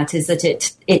with that is that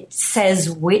it says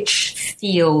which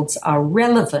fields are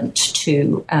relevant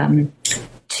to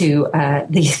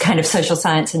these kind of social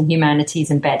science and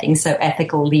humanities embedding, so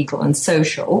ethical, legal, and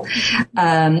social.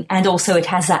 And also it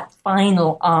has that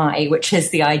final I, which is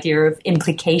the idea of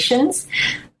implications,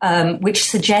 which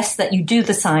suggests that you do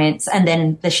the science and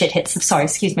then the shit hits. Sorry,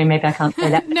 excuse me, maybe I can't say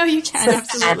that. No, you can,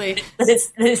 absolutely. But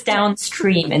it's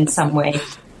downstream in some way.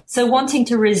 So wanting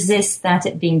to resist that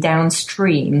it being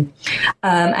downstream,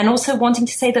 and also wanting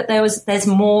to say that there's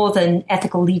more than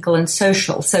ethical, legal, and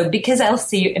social. So because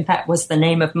Elsie, in fact, was the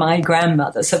name of my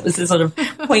grandmother, so it was a sort of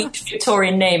quaint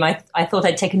Victorian name, I thought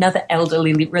I'd take another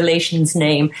elderly relations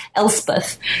name,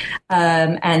 Elspeth,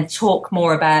 and talk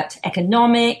more about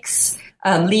economics,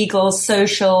 legal,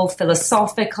 social,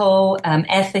 philosophical,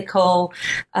 ethical,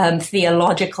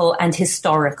 theological, and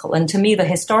historical. And to me, the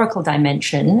historical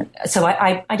dimension, so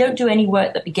I don't do any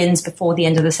work that begins before the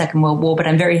end of the Second World War, but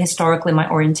I'm very historical in my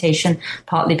orientation,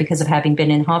 partly because of having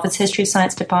been in Harvard's History of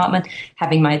Science department,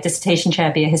 having my dissertation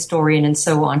chair be a historian, and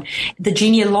so on. The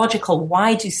genealogical,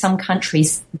 why do some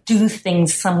countries do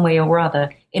things some way or other,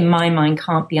 in my mind,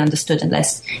 can't be understood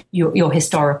unless you're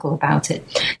historical about it.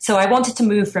 So I wanted to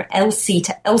move from Elsie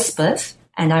to Elspeth,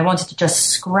 and I wanted to just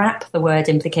scrap the word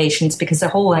implications because the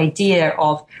whole idea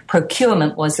of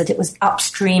procurement was that it was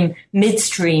upstream,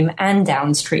 midstream, and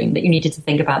downstream, that you needed to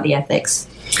think about the ethics.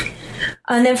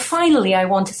 And then finally,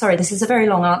 sorry, this is a very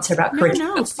long answer about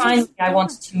curriculum. No, finally, I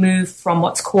wanted to move from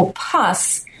what's called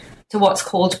pus to what's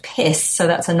called piss. So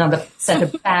that's another set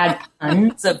of bad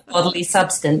puns of bodily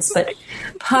substance. But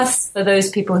pus, for those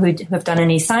people who have done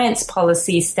any science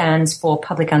policy, stands for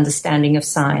public understanding of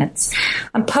science.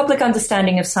 And public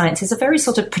understanding of science is a very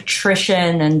sort of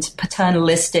patrician and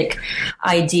paternalistic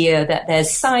idea that there's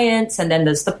science and then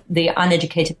there's the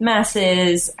uneducated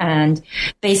masses, and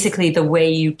basically the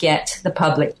way you get the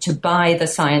public to buy the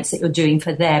science that you're doing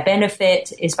for their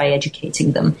benefit is by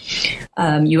educating them.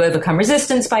 You overcome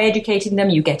resistance by educating them,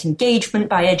 you get engagement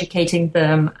by educating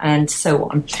them, and so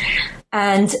on.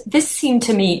 And this seemed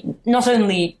to me not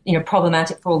only,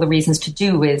 problematic for all the reasons to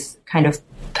do with kind of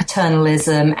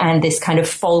paternalism and this kind of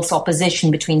false opposition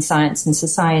between science and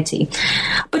society,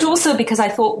 but also because I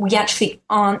thought we actually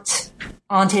aren't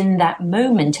in that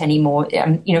moment anymore.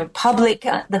 Public,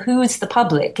 who's the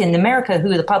public? In America,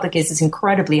 who the public is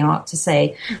incredibly hard to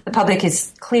say. The public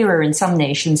is clearer in some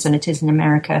nations than it is in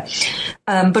America.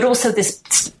 But also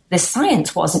this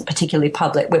science wasn't particularly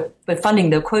public. We're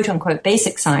funding the quote-unquote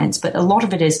basic science, but a lot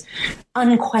of it is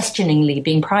unquestioningly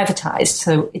being privatized.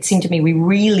 So it seemed to me we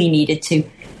really needed to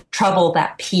trouble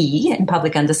that P in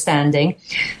public understanding.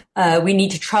 We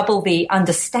need to trouble the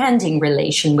understanding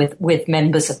relation with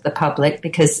members of the public,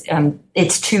 because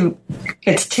it's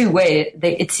two-way.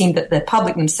 It seemed that the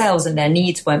public themselves and their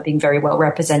needs weren't being very well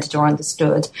represented or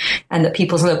understood, and that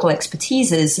people's local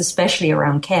expertises, especially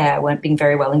around care, weren't being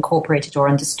very well incorporated or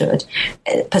understood.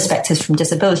 Perspectives from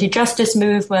disability justice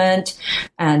movement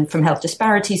and from health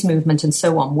disparities movement and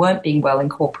so on weren't being well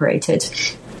incorporated.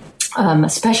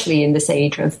 Especially in this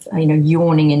age of,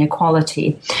 yawning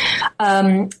inequality.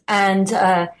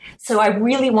 So I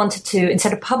really wanted to,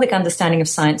 instead of public understanding of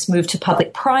science, move to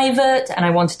public-private, and I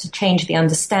wanted to change the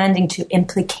understanding to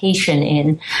implication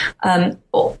in.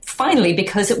 Finally,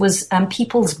 because it was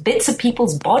bits of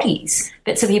people's bodies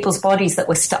that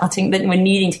were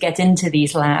needing to get into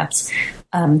these labs.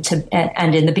 And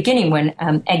in the beginning, when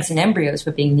eggs and embryos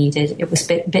were being needed, it was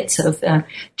bits of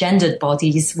gendered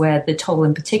bodies, where the toll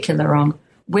in particular on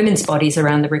women's bodies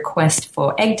around the request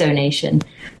for egg donation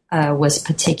was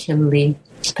particularly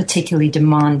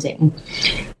demanding.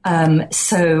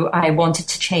 So I wanted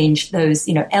to change those,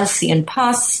 Elsie and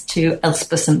pus to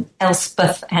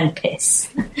Elspeth and piss.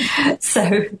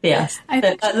 So, yes,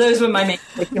 those were my main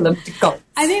curriculum goals.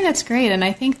 I think that's great. And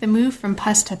I think the move from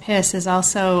pus to piss is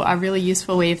also a really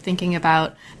useful way of thinking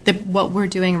about what we're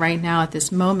doing right now at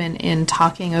this moment in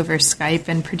talking over Skype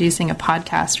and producing a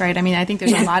podcast, right? I mean, I think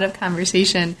there's a lot of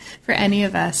conversation for any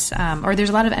of us, or there's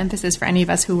a lot of emphasis for any of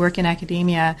us who work in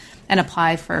academia and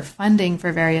apply for funding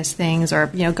for various things, or,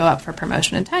 go up for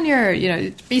promotion and tenure,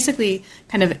 basically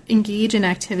kind of engage in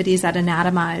activities that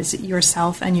anatomize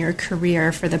yourself and your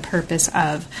career for the purpose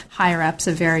of higher ups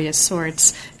of various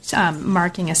sorts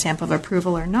marking a stamp of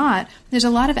approval or not, there's a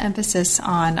lot of emphasis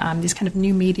on these kind of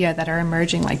new media that are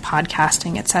emerging, like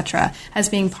podcasting, et cetera, as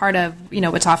being part of,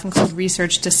 what's often called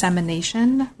research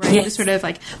dissemination, right? Yes. The sort of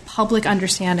like public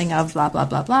understanding of blah, blah,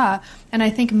 blah, blah. And I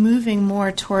think moving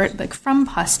more toward like from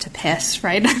pus to piss,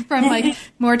 right? From like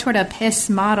more toward a piss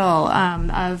model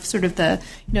of sort of the,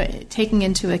 taking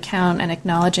into account and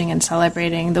acknowledging and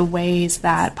celebrating the ways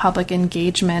that public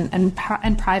engagement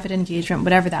and private engagement,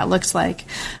 whatever that looks like,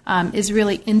 is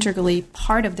really integrally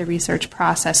part of the research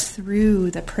process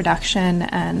through the production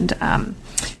and,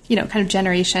 kind of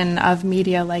generation of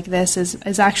media like this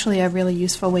is actually a really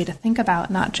useful way to think about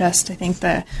not just, I think,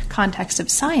 the context of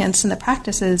science and the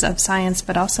practices of science,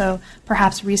 but also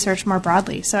perhaps research more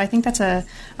broadly. So I think that's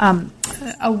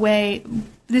a way.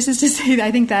 This is to say,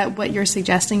 I think that what you're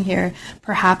suggesting here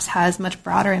perhaps has much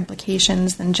broader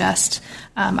implications than just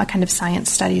a kind of science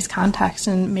studies context,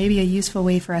 and maybe a useful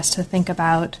way for us to think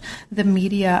about the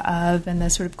media of and the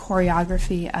sort of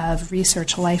choreography of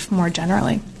research life more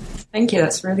generally. Thank you.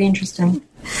 That's really interesting.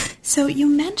 So you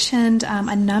mentioned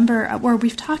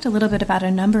we've talked a little bit about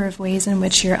a number of ways in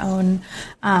which your own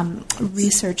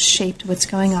research shaped what's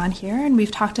going on here, and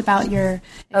we've talked about your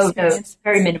experience.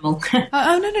 No, very minimal.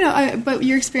 No. But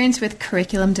your experience with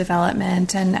curriculum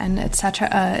development and et cetera,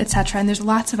 and there's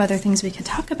lots of other things we could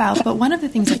talk about, but one of the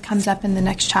things that comes up in the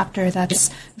next chapter that's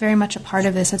very much a part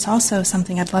of this, it's also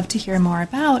something I'd love to hear more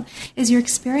about, is your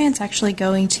experience actually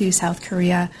going to South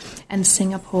Korea and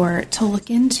Singapore to look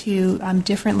into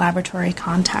different laboratory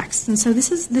contexts. And so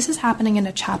this is happening in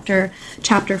a chapter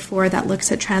 4 that looks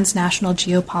at transnational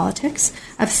geopolitics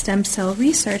of stem cell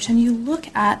research, and you look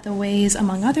at the ways,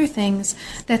 among other things,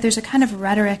 that there's a kind of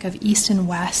rhetoric of East and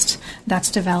West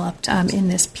that's developed in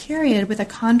this period, with a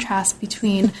contrast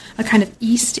between a kind of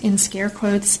East, in scare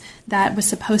quotes, that was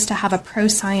supposed to have a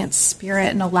pro-science spirit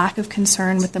and a lack of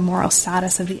concern with the moral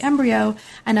status of the embryo,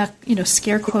 and a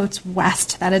scare quotes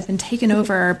West that had been taken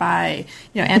over by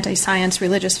anti-science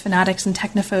religious fanatics and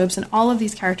technophobes, and all of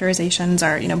these characterizations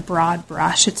are broad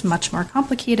brush. It's much more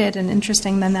complicated and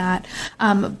interesting than that.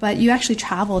 But you actually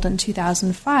traveled in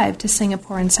 2005 to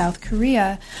Singapore and South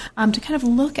Korea to kind of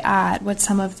look at what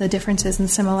some of the differences and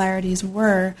similarities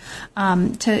were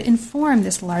to inform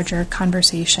this larger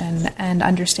conversation and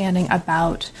understanding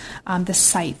about the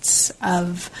sites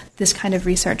of this kind of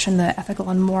research and the ethical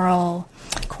and moral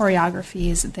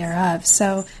choreographies thereof.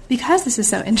 So because this is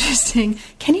so interesting,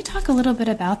 can you talk a little bit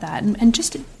about that? And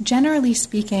just generally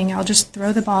speaking, I'll just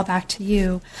throw the ball back to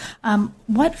you.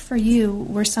 What for you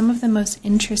were some of the most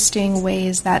interesting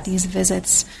ways that these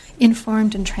visits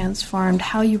informed and transformed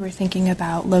how you were thinking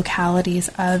about localities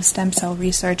of stem cell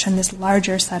research and this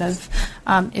larger set of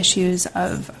issues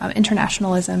of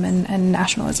internationalism and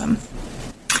nationalism?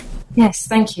 Yes,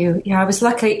 thank you. Yeah, I was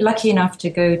lucky enough to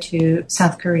go to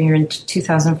South Korea in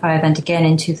 2005 and again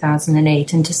in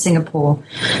 2008, and to Singapore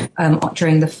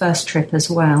during the first trip as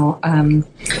well. And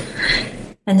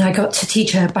I got to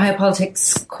teach a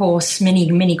biopolitics course,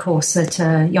 mini course at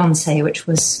Yonsei, which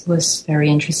was very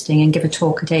interesting, and give a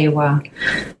talk at AWA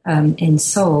in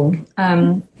Seoul.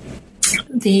 And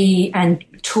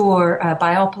tour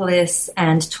Biopolis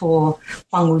and tour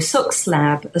Hwang Woo-suk's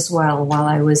lab as well while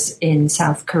I was in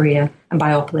South Korea, and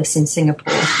Biopolis in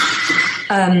Singapore.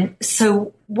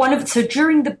 So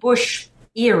during the Bush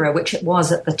era, which it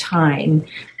was at the time,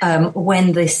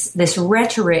 when this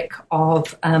rhetoric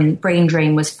of brain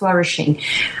drain was flourishing,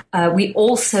 we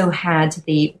also had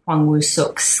the Hwang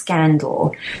Woo-suk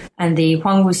scandal. And the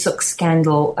Hwang Woo-suk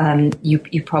scandal,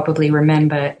 you probably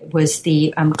remember, was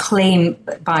the claim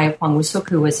by Hwang Woo-suk,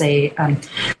 who was a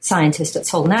scientist at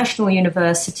Seoul National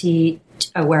University,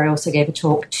 where I also gave a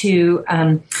talk, to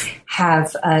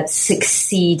have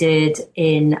succeeded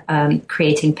in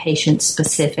creating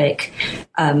patient-specific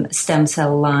stem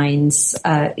cell lines,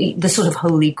 the sort of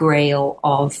holy grail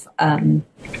of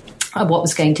what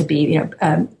was going to be,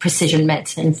 precision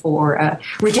medicine for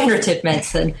regenerative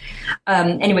medicine.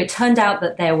 Anyway, it turned out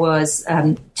that there was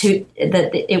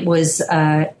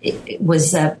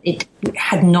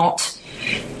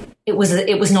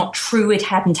it was not true. It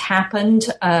hadn't happened.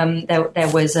 There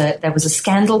was a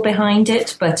scandal behind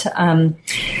it, but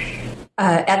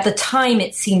at the time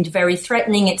it seemed very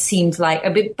threatening. It seemed like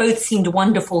both seemed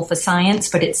wonderful for science,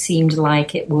 but it seemed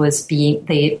like it was being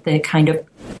the kind of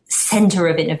center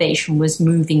of innovation was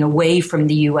moving away from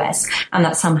the US, and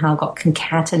that somehow got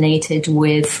concatenated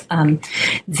with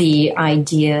the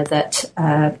idea that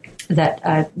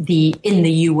in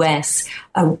the US,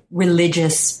 a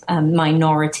religious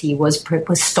minority was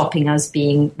stopping us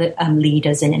being the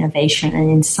leaders in innovation and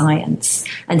in science.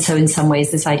 And so in some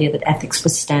ways, this idea that ethics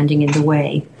was standing in the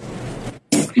way.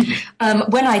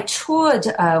 When I toured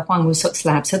Hwang Woo-suk's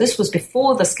lab, so this was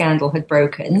before the scandal had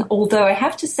broken, although I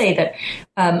have to say that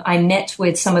I met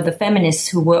with some of the feminists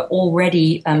who were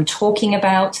already talking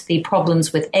about the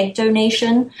problems with egg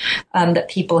donation, that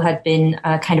people had been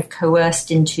kind of coerced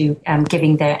into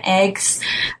giving their eggs,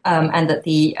 and that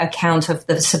the account of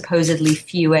the supposedly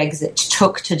few eggs it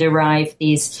took to derive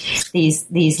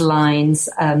these lines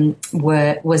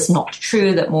was not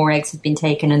true, that more eggs had been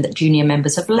taken and that junior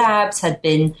members of labs had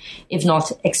been, if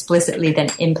not explicitly, then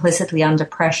implicitly under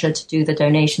pressure to do the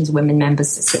donations women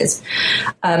members this is.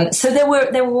 So there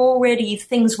were already,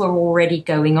 things were already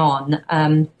going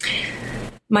on.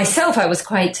 Myself, I was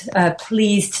quite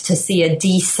pleased to see a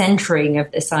decentering of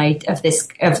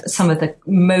some of the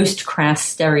most crass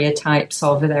stereotypes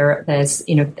of there's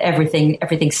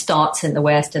everything starts in the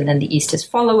West and then the East is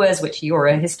followers, which you're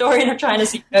a historian of China,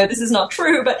 so you know this is not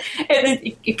true, but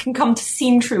it can come to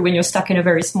seem true when you're stuck in a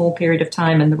very small period of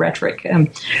time and the rhetoric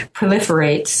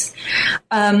proliferates.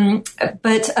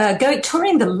 But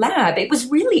touring the lab, it was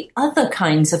really other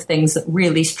kinds of things that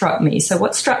really struck me. So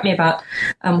what struck me about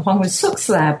Hwang Woo-suk's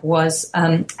lab was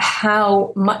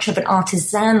how much of an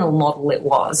artisanal model it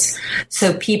was.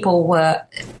 So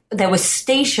there were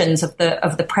stations of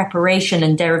the preparation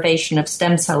and derivation of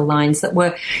stem cell lines that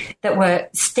were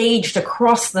staged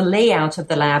across the layout of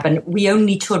the lab, and we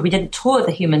didn't tour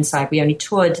the human side, we only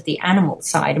toured the animal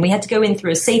side, and we had to go in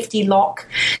through a safety lock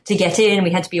to get in. We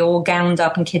had to be all gowned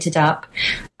up and kitted up,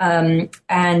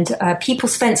 and people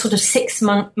spent sort of 6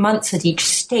 months at each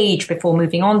stage before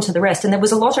moving on to the rest. And there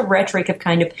was a lot of rhetoric of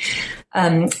kind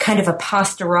of a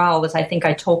pastoral that I think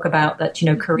I talk about, that,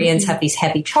 Koreans have these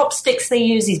heavy chopsticks they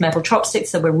use, these metal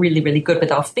chopsticks that were really, really good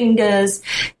with our fingers.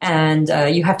 And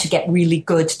you have to get really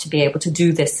good to be able to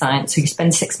do this science. So you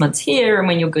spend 6 months here, and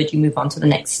when you're good, you move on to the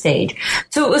next stage.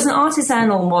 So it was an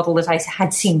artisanal model that I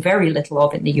had seen very little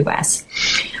of in the US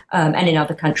and in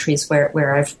other countries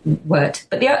where I've worked.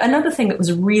 But another thing that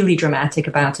was really dramatic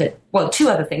about it, well, two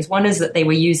other things. One is that they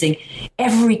were using,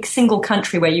 every single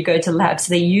country where you go to labs,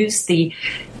 they use the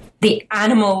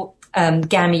animal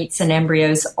gametes and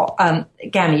embryos,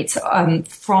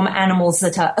 from animals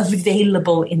that are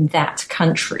available in that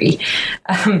country.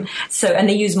 And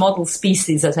they use model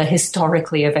species that are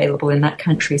historically available in that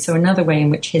country. So another way in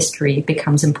which history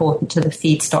becomes important to the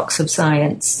feedstocks of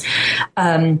science.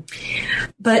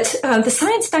 But the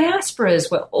science diasporas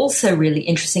were also really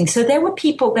interesting. So there were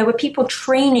people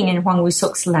training in Hwang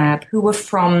Woo-suk's lab who were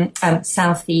from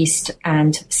Southeast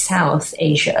and South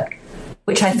Asia,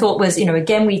 which I thought was,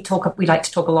 again, we like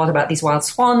to talk a lot about these wild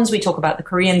swans. We talk about the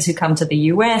Koreans who come to the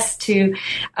US to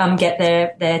get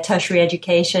their tertiary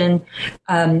education.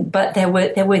 But there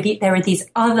are these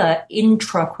other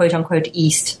intra, quote unquote,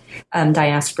 East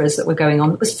diasporas that were going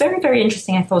on. It was very, very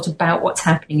interesting, I thought, about what's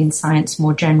happening in science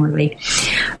more generally.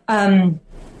 And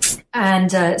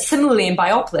similarly in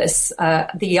Biopolis,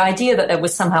 the idea that there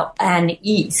was somehow an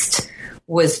East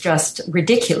was just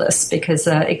ridiculous, because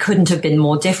it couldn't have been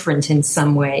more different in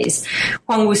some ways.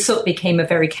 Hwang Woo-suk became a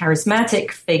very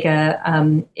charismatic figure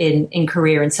in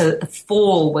Korea, and so the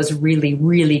fall was really,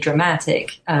 really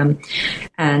dramatic. And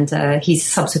he's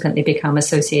subsequently become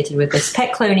associated with this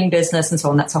pet cloning business and so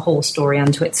on. That's a whole story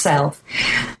unto itself.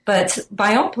 But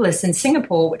Biopolis in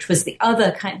Singapore, which was the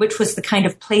kind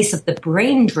of place of the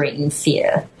brain drain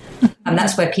fear. And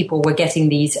that's where people were getting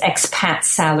these expat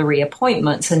salary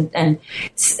appointments,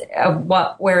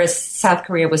 whereas South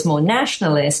Korea was more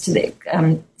nationalist,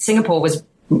 Singapore was,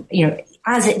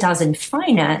 as it does in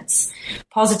finance,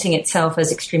 positing itself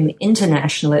as extremely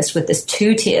internationalist, with this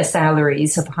two-tier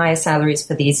salaries of higher salaries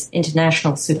for these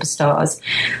international superstars,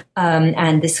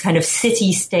 and this kind of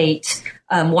city-state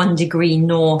 1 degree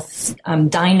north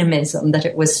dynamism that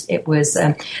it was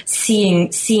seeing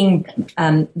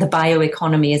the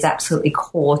bioeconomy as absolutely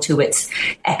core to its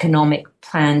economic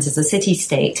plans as a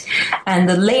city-state. And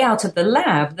the layout of the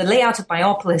lab, the layout of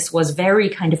Biopolis, was very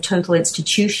kind of total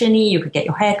institution-y. You could get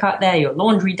your hair cut there, your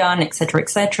laundry done, et cetera, et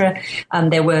cetera.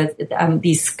 There were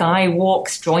these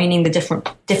skywalks joining the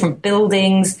different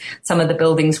buildings. Some of the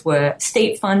buildings were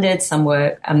state-funded, some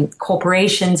were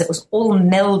corporations. It was all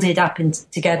melded up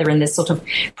together in this sort of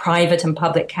private and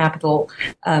public capital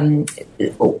kind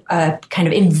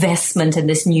of investment in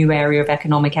this new area of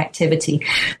economic activity.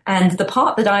 And the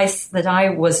part that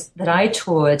I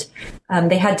toured,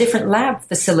 they had different lab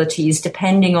facilities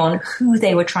depending on who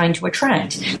they were trying to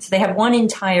attract. So they had one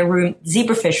entire room,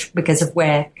 zebrafish, because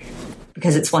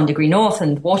it's 1 degree north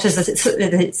and waters that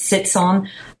it sits on.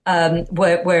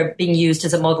 were being used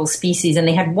as a model species, and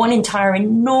they had one entire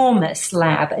enormous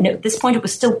lab, and at this point it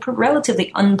was still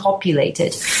relatively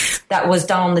unpopulated, that was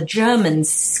done on the German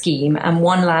scheme, and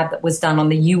one lab that was done on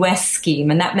the US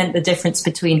scheme, and that meant the difference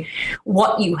between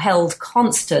what you held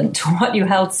constant, what you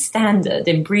held standard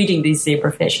in breeding these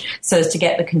zebrafish, so as to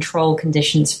get the control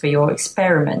conditions for your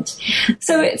experiment.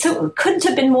 So it couldn't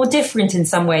have been more different in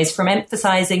some ways from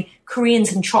emphasizing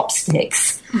Koreans and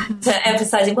chopsticks to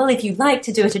emphasizing, well, if you like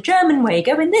to do it a German way,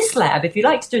 go in this lab. If you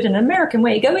like to do it an American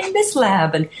way, go in this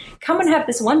lab, and come and have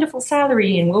this wonderful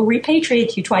salary, and we'll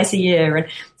repatriate you twice a year. And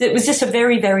it was just a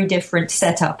very, very different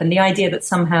setup. And the idea that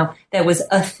somehow there was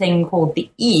a thing called the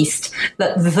East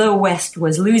that the West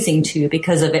was losing to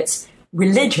because of its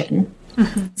religion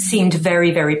seemed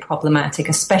very, very problematic,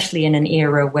 especially in an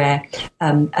era where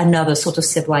another sort of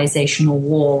civilizational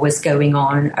war was going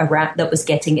on around, that was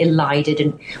getting elided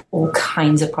in all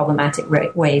kinds of problematic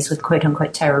ways with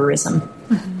quote-unquote terrorism.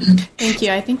 Thank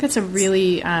you. I think that's a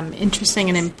really interesting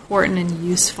and important and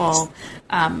useful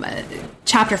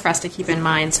chapter for us to keep in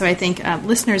mind. So I think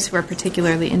listeners who are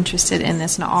particularly interested in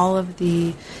this and all of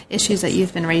the issues that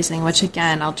you've been raising, which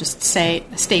again, I'll just state,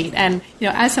 and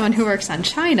as someone who works on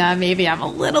China, maybe I'm a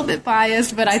little bit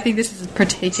biased, but I think this is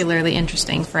particularly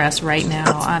interesting for us right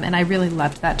now. And I really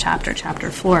loved that chapter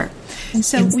 4.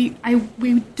 So we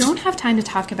don't have time to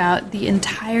talk about the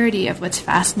entirety of what's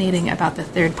fascinating about the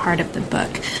third part of the book.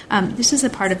 This is a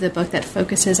part of the book that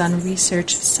focuses on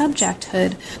research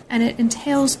subjecthood, and it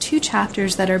entails 2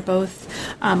 chapters that are both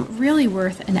really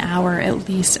worth an hour at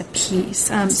least a piece.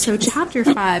 So chapter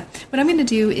 5, what I'm going to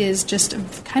do is just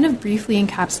kind of briefly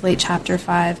encapsulate chapter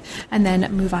 5 and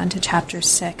then move on to chapter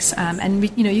 6.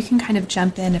 And you can kind of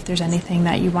jump in if there's anything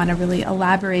that you want to really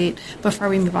elaborate before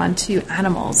we move on to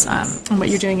animals and what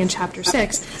you're doing in chapter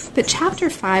 6. But chapter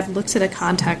 5 looks at a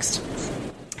context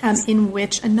in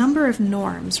which a number of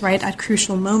norms, right, at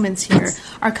crucial moments here,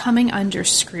 are coming under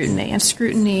scrutiny, and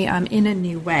scrutiny in a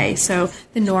new way. So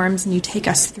the norms, and you take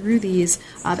us through these,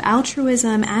 of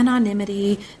altruism,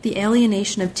 anonymity, the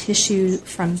alienation of tissue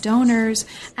from donors,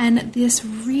 and this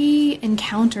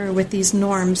re-encounter with these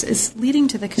norms is leading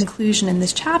to the conclusion in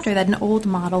this chapter that an old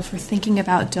model for thinking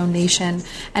about donation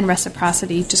and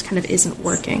reciprocity just kind of isn't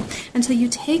working. And so you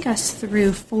take us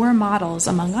through 4 models,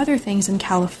 among other things, in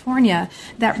California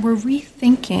that we're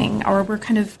rethinking, or we're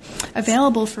kind of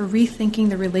available for rethinking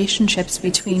the relationships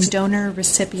between donor,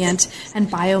 recipient, and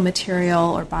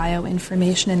biomaterial or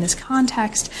bioinformation in this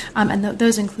context. And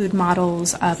those include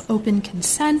models of open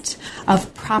consent,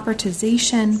 of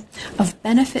propertization, of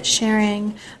benefit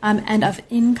sharing, and of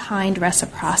in-kind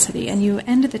reciprocity. And you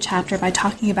end the chapter by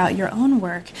talking about your own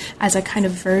work as a kind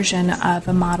of version of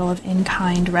a model of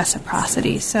in-kind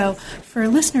reciprocity. So for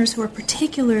listeners who are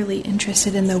particularly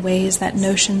interested in the ways that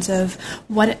notions of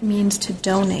what it means to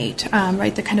donate,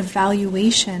 right, the kind of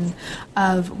valuation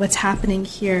of what's happening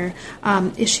here,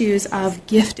 issues of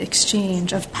gift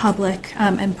exchange, of public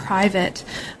and private,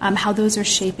 how those are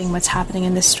shaping what's happening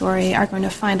in this story, are going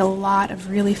to find a lot of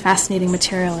really fascinating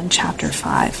material in chapter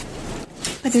 5.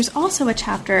 But there's also a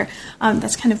chapter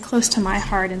that's kind of close to my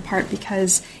heart, in part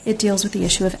because it deals with the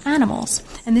issue of animals.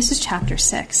 And this is chapter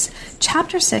 6.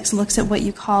 Chapter 6 looks at what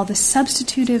you call the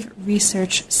substitutive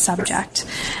research subject.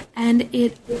 And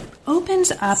it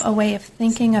opens up a way of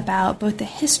thinking about both the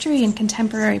history and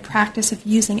contemporary practice of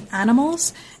using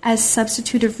animals as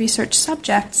substitutive research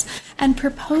subjects, and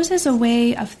proposes a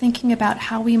way of thinking about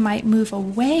how we might move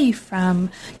away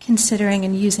from considering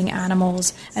and using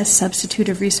animals as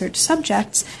substitutive research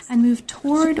subjects and move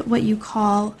toward what you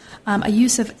call a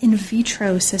use of in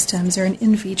vitro systems, or an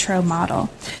in vitro model.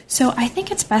 So I think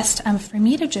it's best for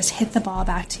me to just hit the ball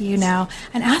back to you now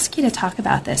and ask you to talk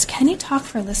about this. Can you talk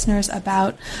for listeners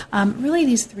about really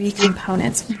these 3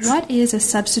 components? What is a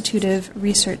substitutive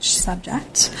research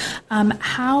subject?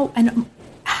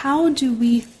 How do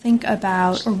we think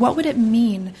about, or what would it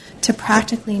mean to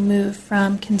practically move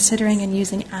from considering and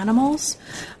using animals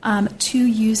to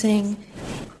using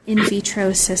in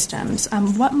vitro systems?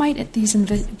 What might these in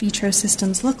vitro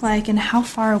systems look like, and how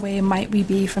far away might we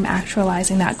be from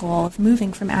actualizing that goal of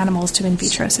moving from animals to in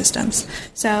vitro systems?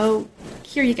 So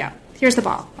here you go. Here's the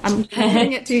ball. I'm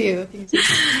handing it to you.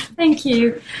 Thank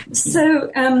you.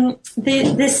 So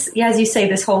this, as you say,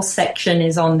 this whole section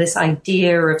is on this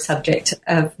idea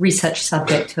of research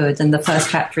subjecthood, and the first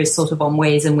chapter is sort of on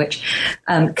ways in which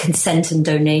consent and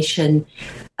donation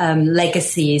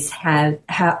legacies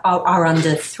are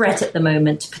under threat at the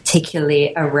moment,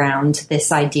 particularly around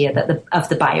this idea that of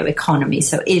the bioeconomy.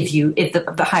 So if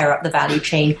the higher up the value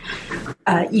chain,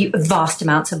 vast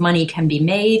amounts of money can be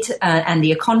made, and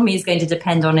the economy is going to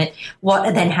depend on it.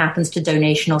 What then happens to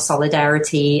donation or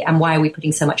solidarity, and why are we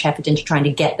putting so much effort into trying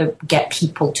to get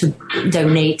people to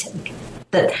donate?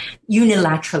 That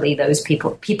unilaterally those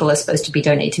people are supposed to be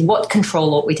donating. What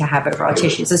control ought we to have over our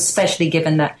tissues, especially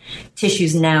given that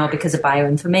tissues now, because of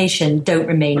bioinformation, don't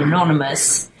remain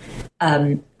anonymous? How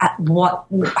do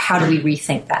we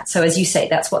rethink that? So as you say,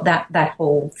 that's what that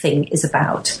whole thing is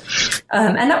about.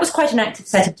 And that was quite an active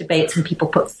set of debates, and people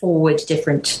put forward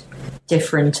different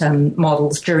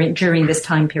models during this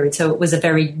time period. So it was a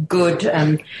very good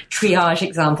triage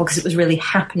example, because it was really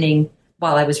happening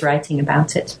while I was writing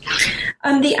about it.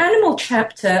 The animal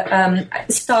chapter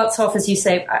starts off, as you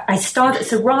say,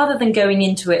 so rather than going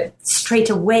into it straight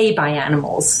away by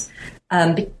animals,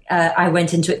 I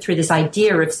went into it through this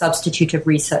idea of substitutive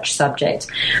research subject,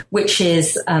 which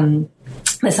is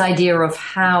this idea of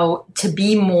how to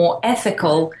be more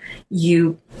ethical,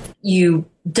 you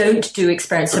don't do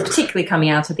experiments, so particularly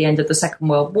coming out at the end of the Second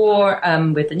World War,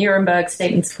 with the Nuremberg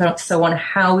statements and so on,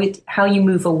 how you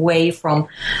move away from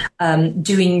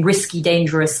doing risky,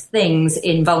 dangerous things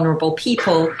in vulnerable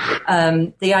people.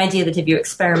 The idea that if you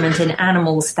experiment in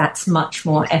animals, that's much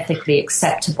more ethically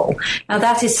acceptable. Now,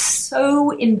 that is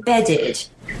so embedded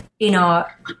in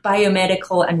our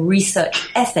biomedical and research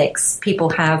ethics.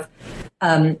 People have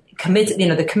the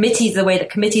committees, the way that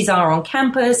committees are on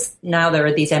campus. Now there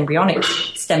are these embryonic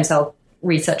stem cell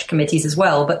research committees as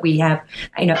well, but we have,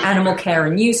 animal care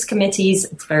and use committees.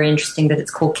 It's very interesting that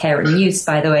it's called care and use,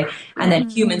 by the way, and then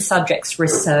human subjects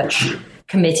research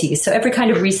committees. So every kind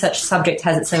of research subject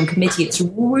has its own committee. It's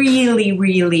really,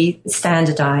 really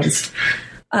standardized.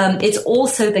 It's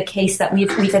also the case that we've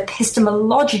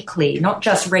epistemologically, not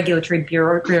just regulatory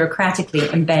bureaucratically,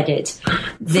 embedded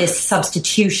this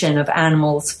substitution of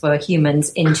animals for humans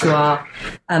into our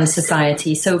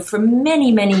society. So for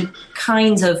many, many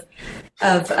kinds of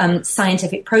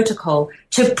scientific protocol,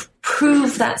 to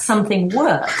prove that something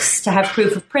works, to have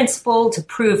proof of principle, to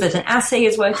prove that an assay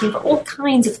is working, for all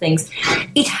kinds of things,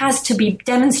 it has to be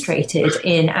demonstrated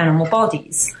in animal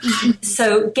bodies. Mm-hmm.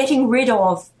 So getting rid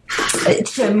of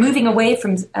moving away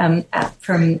from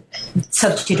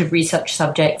substitutive research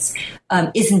subjects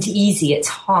isn't easy. It's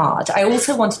hard. I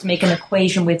also wanted to make an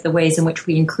equation with the ways in which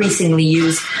we increasingly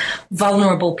use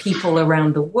vulnerable people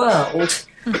around the world,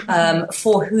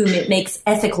 for whom it makes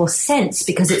ethical sense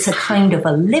because it's a kind of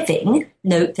a living.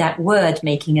 Note that word,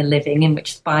 making a living, in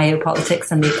which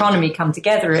biopolitics and the economy come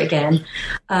together again,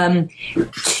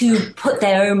 to put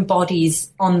their own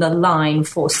bodies on the line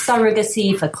for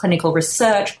surrogacy, for clinical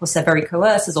research. Of course, they're very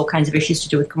coerced. There's all kinds of issues to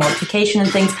do with commodification and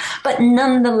things, but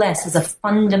nonetheless, there's a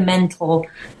fundamental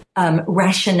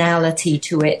rationality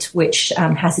to it, which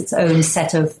has its own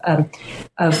set of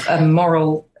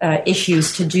moral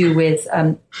issues to do with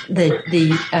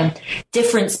the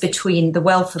difference between the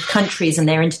wealth of countries and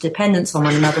their interdependence on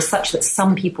one another, such that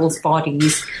some people's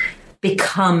bodies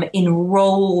become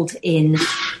enrolled in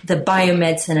the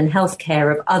biomedicine and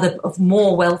healthcare of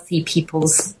more wealthy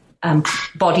people's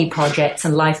body projects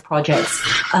and life projects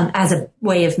as a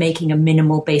way of making a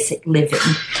minimal basic living.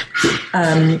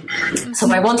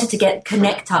 So I wanted to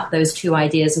connect up those two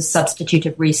ideas of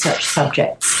substitutive research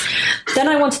subjects. Then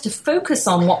I wanted to focus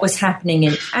on what was happening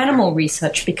in animal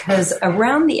research, because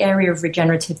around the area of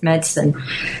regenerative medicine,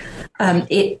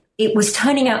 it was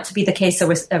turning out to be the case. There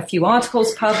was a few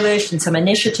articles published and some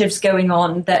initiatives going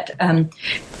on that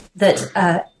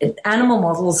animal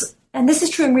models, and this is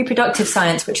true in reproductive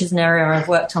science, which is an area I've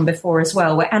worked on before as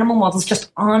well, where animal models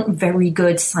just aren't very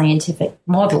good scientific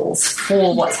models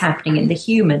for what's happening in the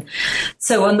human.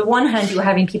 So on the one hand, you're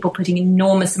having people putting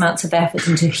enormous amounts of effort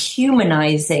into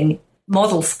humanizing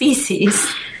model species.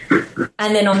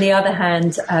 And then on the other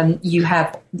hand, you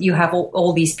have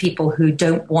all these people who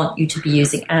don't want you to be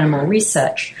using animal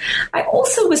research. I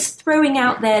also was throwing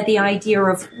out there the idea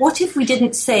of, what if we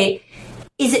didn't say,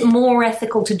 is it more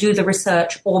ethical to do the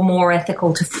research or more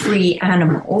ethical to free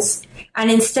animals? And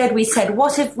instead we said,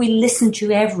 what if we listen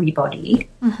to everybody?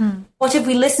 Mm-hmm. What if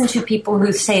we listen to people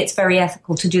who say it's very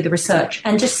ethical to do the research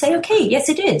and just say, okay, yes,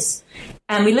 it is.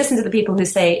 And we listen to the people who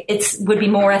say it would be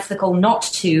more ethical not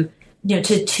to, to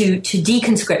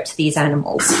deconscript these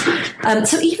animals.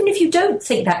 So even if you don't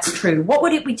think that's true, what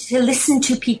would it be to listen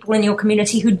to people in your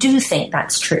community who do think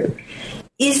that's true?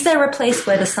 is there a place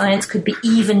where the science could be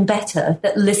even better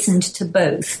that listened to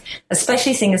both?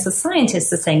 Especially seeing as the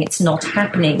scientists are saying it's not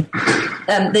happening.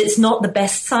 That it's not the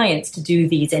best science to do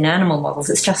these in animal models.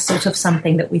 It's just sort of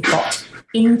something that we've got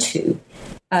into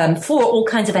for all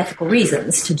kinds of ethical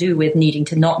reasons to do with needing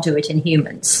to not do it in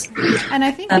humans. And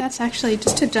I think that's actually,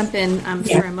 just to jump in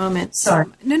for a moment. Sorry.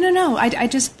 No. I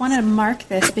just want to mark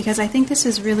this because I think this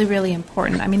is really, really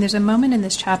important. I mean, there's a moment in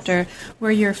this chapter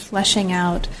where you're fleshing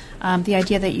out the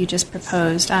idea that you just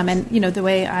proposed. And, the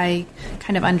way I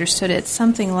kind of understood it,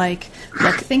 something like,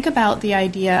 look, think about the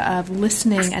idea of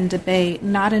listening and debate,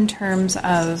 not in terms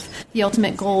of the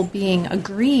ultimate goal being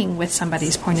agreeing with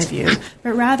somebody's point of view,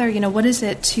 but rather, what is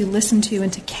it to listen to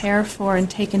and to care for and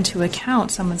take into account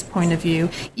someone's point of view,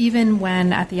 even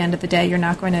when at the end of the day you're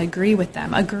not going to agree with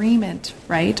them. Agreement,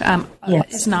 right,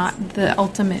 yes. is not the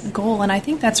ultimate goal. And I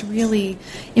think that's really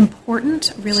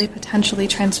important, really potentially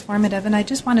transformative. And I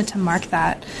just wanted to mark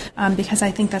that because I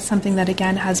think that's something that,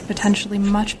 again, has potentially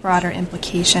much broader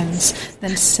implications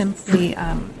than simply,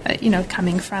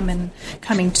 coming from and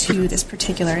coming to this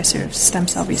particular sort of stem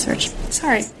cell research.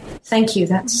 Sorry. Thank you.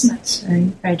 That's very,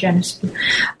 very generous.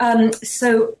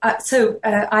 So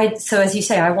as you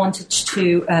say, I wanted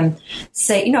to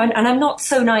say, and I'm not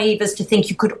so naive as to think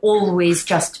you could always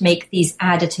just make these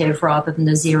additive rather than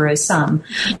a zero sum.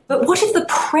 But what if the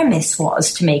premise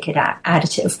was to make it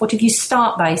additive? What if you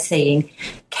start by saying,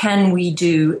 can we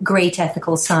do great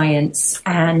ethical science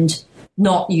and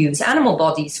not use animal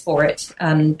bodies for it?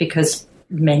 Because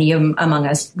many among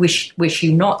us wish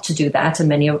you not to do that, and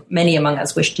many among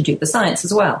us wish to do the science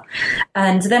as well.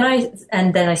 And then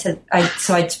I said,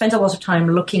 so I'd spent a lot of time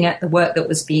looking at the work that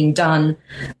was being done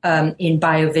in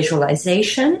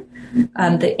biovisualization,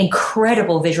 the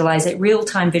incredible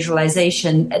real-time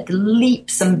visualization at the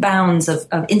leaps and bounds of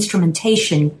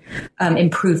instrumentation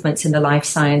improvements in the life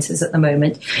sciences at the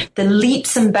moment, the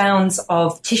leaps and bounds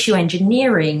of tissue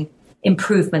engineering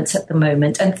improvements at the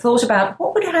moment, and thought about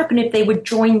what would happen if they were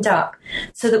joined up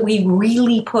so that we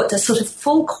really put a sort of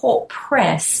full court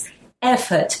press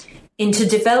effort into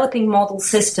developing model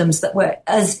systems that were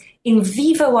as in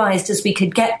vivoized as we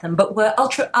could get them, but were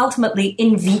ultimately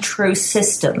in vitro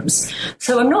systems.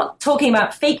 So I'm not talking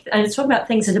about fake, I'm talking about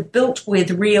things that are built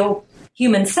with real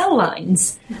human cell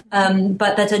lines,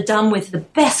 but that are done with the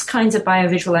best kinds of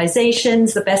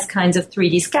biovisualizations, the best kinds of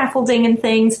 3D scaffolding and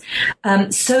things,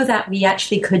 so that we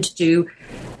actually could do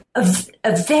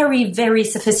a very, very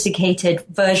sophisticated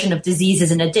version of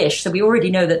diseases in a dish. So we already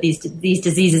know that these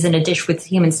diseases in a dish with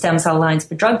human stem cell lines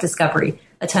for drug discovery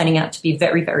are turning out to be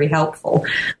very, very helpful.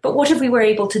 But what if we were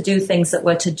able to do things that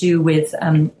were to do with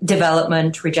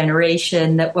development,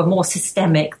 regeneration, that were more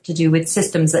systemic, to do with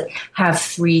systems that have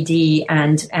 3D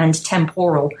and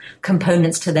temporal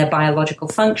components to their biological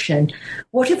function?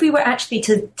 What if we were actually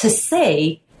to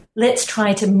say, let's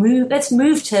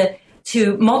move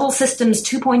to model systems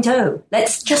 2.0.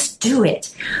 Let's just do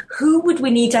it. Who would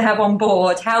we need to have on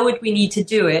board? How would we need to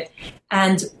do it?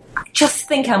 And just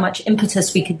think how much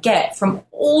impetus we could get from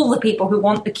all the people who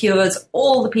want the cures,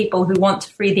 all the people who want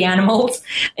to free the animals,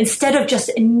 instead of just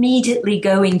immediately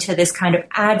going to this kind of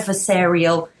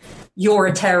adversarial, you're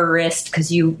a terrorist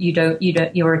because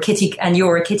you're a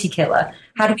kitty killer.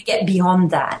 How do we get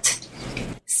beyond that?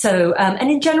 So,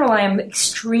 and in general, I am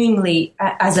extremely,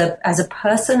 as a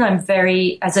person, as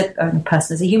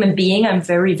a human being, I'm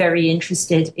very, very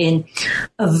interested in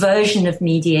a version of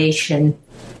mediation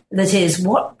that is,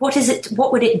 what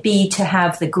would it be to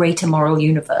have the greater moral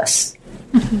universe?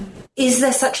 Mm-hmm. Is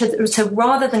there so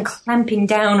rather than clamping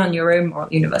down on your own moral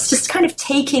universe, just kind of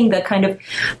taking the kind of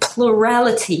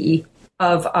plurality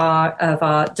of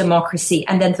our democracy,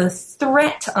 and then the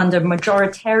threat under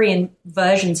majoritarian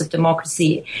versions of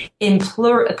democracy in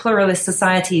pluralist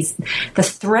societies, the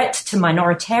threat to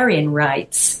minoritarian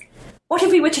rights. What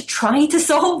if we were to try to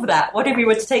solve that? What if we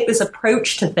were to take this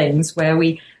approach to things where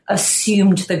we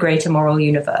assumed the greater moral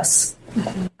universe?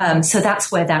 Mm-hmm. So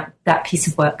that's where that piece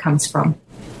of work comes from.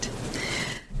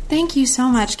 Thank you so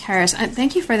much, Charis.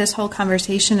 Thank you for this whole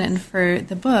conversation and for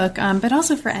the book, but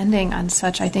also for ending on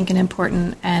such, I think, an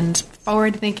important and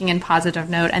forward-thinking and positive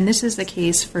note. And this is the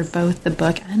case for both the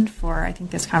book and for, I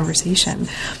think, this conversation.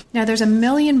 Now, there's a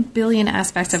million billion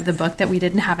aspects of the book that we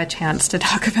didn't have a chance to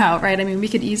talk about, right? I mean, we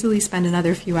could easily spend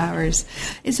another few hours.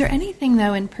 Is there anything,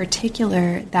 though, in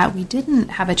particular that we didn't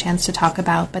have a chance to talk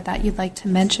about, but that you'd like to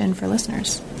mention for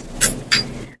listeners?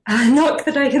 Not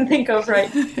that I can think of, right.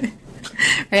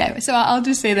 Right. So I'll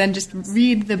just say then, just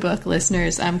read the book,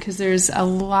 listeners, because there's a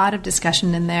lot of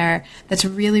discussion in there that's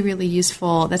really, really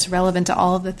useful, that's relevant to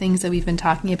all of the things that we've been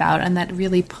talking about, and that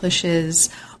really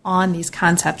pushes on these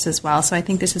concepts as well. So I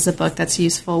think this is a book that's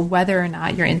useful whether or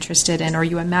not you're interested in, or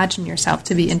you imagine yourself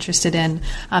to be interested in,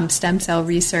 stem cell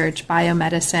research,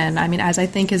 biomedicine. I mean, as I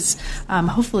think has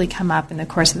hopefully come up in the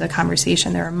course of the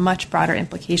conversation, there are much broader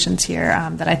implications here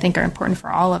that I think are important for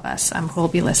all of us who will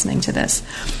be listening to this.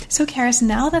 So Charis,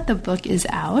 now that the book is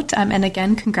out, and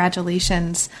again,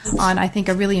 congratulations on, I think,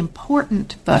 a really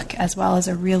important book as well as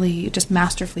a really just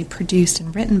masterfully produced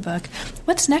and written book.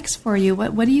 What's next for you?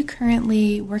 What are you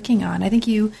currently working on? I think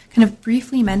you kind of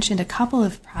briefly mentioned a couple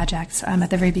of projects at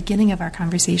the very beginning of our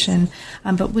conversation,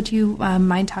 but would you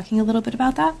mind talking a little bit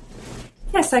about that?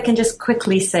 Yes, I can just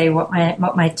quickly say what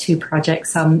my two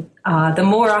projects are. The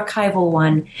more archival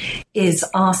one is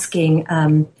asking,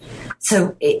 going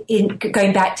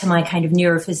back to my kind of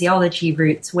neurophysiology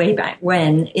roots way back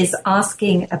when, is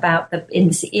asking about in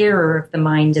this era of the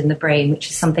mind and the brain, which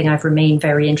is something I've remained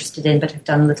very interested in, but have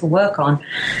done little work on.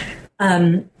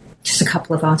 Just a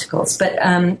couple of articles, but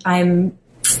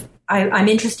I'm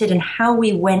interested in how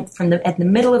we went from at the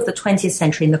middle of the 20th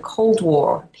century in the Cold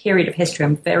War, a period of history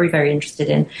I'm very, very interested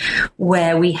in,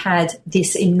 where we had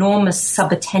this enormous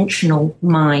subattentional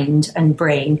mind and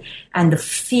brain, and the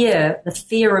fear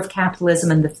of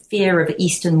capitalism and the fear of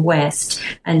East and West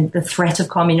and the threat of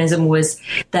communism was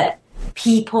that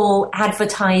people,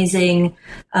 advertising,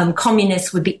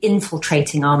 communists would be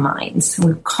infiltrating our minds. We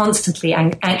were constantly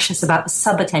anxious about the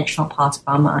subattentional part of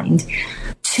our mind,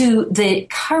 to the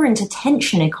current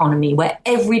attention economy where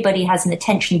everybody has an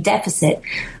attention deficit.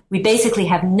 We basically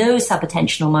have no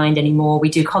subattentional mind anymore. We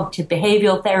do cognitive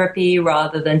behavioral therapy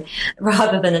rather than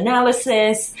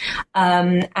analysis,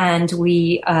 and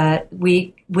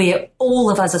we're all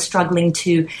of us are struggling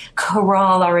to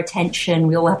corral our attention.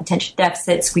 We all have attention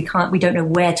deficits. We don't know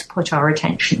where to put our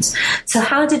attentions. So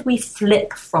how did we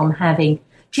flip from having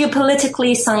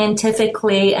geopolitically,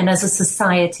 scientifically, and as a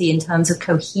society in terms of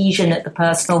cohesion at the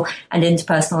personal and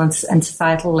interpersonal and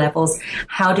societal levels,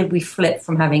 how did we flip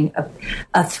from having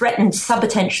a threatened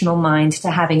subattentional mind to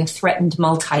having a threatened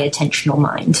multi-attentional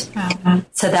mind? Uh-huh.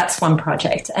 So that's one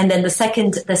project. And then the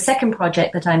second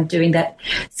project that I'm doing that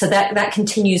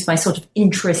continues my sort of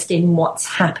interest in what's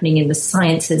happening in the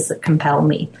sciences that compel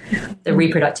me, the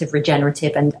reproductive,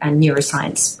 regenerative, and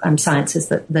neuroscience sciences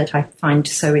that I find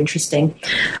so interesting.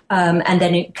 And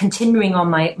then continuing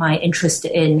on my interest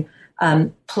in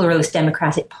pluralist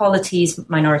democratic polities,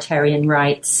 minoritarian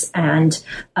rights, and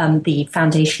the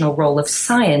foundational role of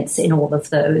science in all of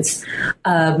those.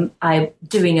 I'm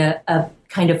doing a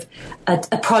kind of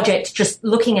a project just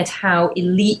looking at how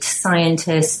elite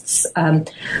scientists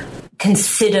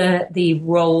consider the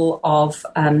role of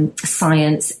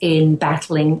science in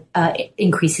battling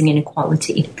increasing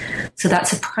inequality. So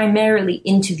that's a primarily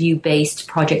interview-based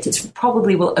project. It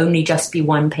probably will only just be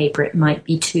one paper. It might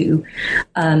be two,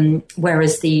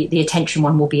 whereas the attention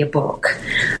one will be a book.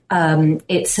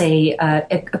 It's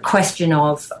a question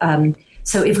of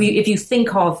so if you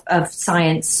think of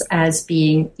science as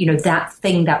being, that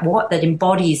thing that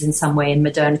embodies in some way in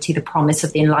modernity the promise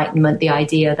of the Enlightenment, the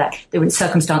idea that the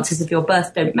circumstances of your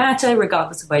birth don't matter,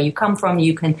 regardless of where you come from,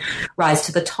 you can rise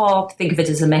to the top, think of it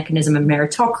as a mechanism of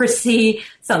meritocracy,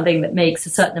 something that makes a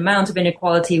certain amount of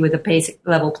inequality with a basic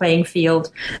level playing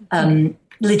field,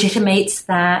 legitimates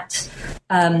that.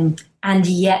 And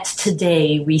yet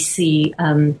today we see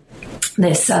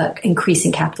this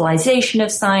increasing capitalization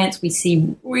of science. We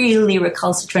see really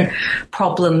recalcitrant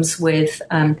problems with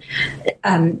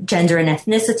gender and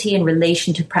ethnicity in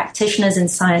relation to practitioners in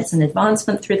science and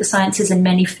advancement through the sciences in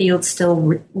many fields,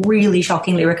 still really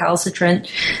shockingly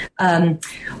recalcitrant.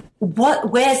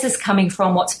 Where's this coming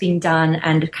from? What's being done?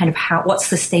 And kind of what's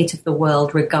the state of the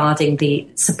world regarding the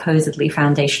supposedly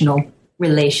foundational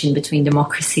relation between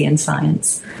democracy and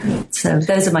science? So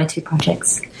those are my two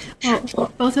projects.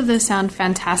 Well, both of those sound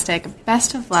fantastic.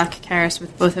 Best of luck, Charis,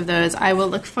 with both of those. I will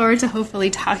look forward to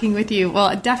hopefully talking with you.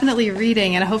 Well, definitely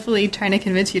reading and hopefully trying to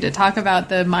convince you to talk about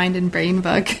the Mind and Brain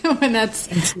book when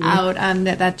that's out.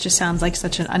 That just sounds like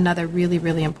such another really,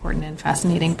 really important and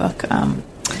fascinating book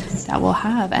that we'll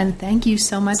have. And thank you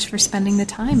so much for spending the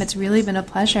time. It's really been a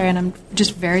pleasure, and I'm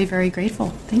just very, very grateful.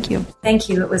 Thank you. Thank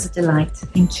you. It was a delight.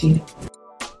 Thank you.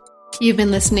 You've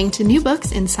been listening to New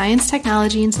Books in Science,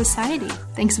 Technology, and Society.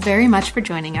 Thanks very much for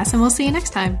joining us, and we'll see you next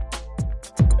time.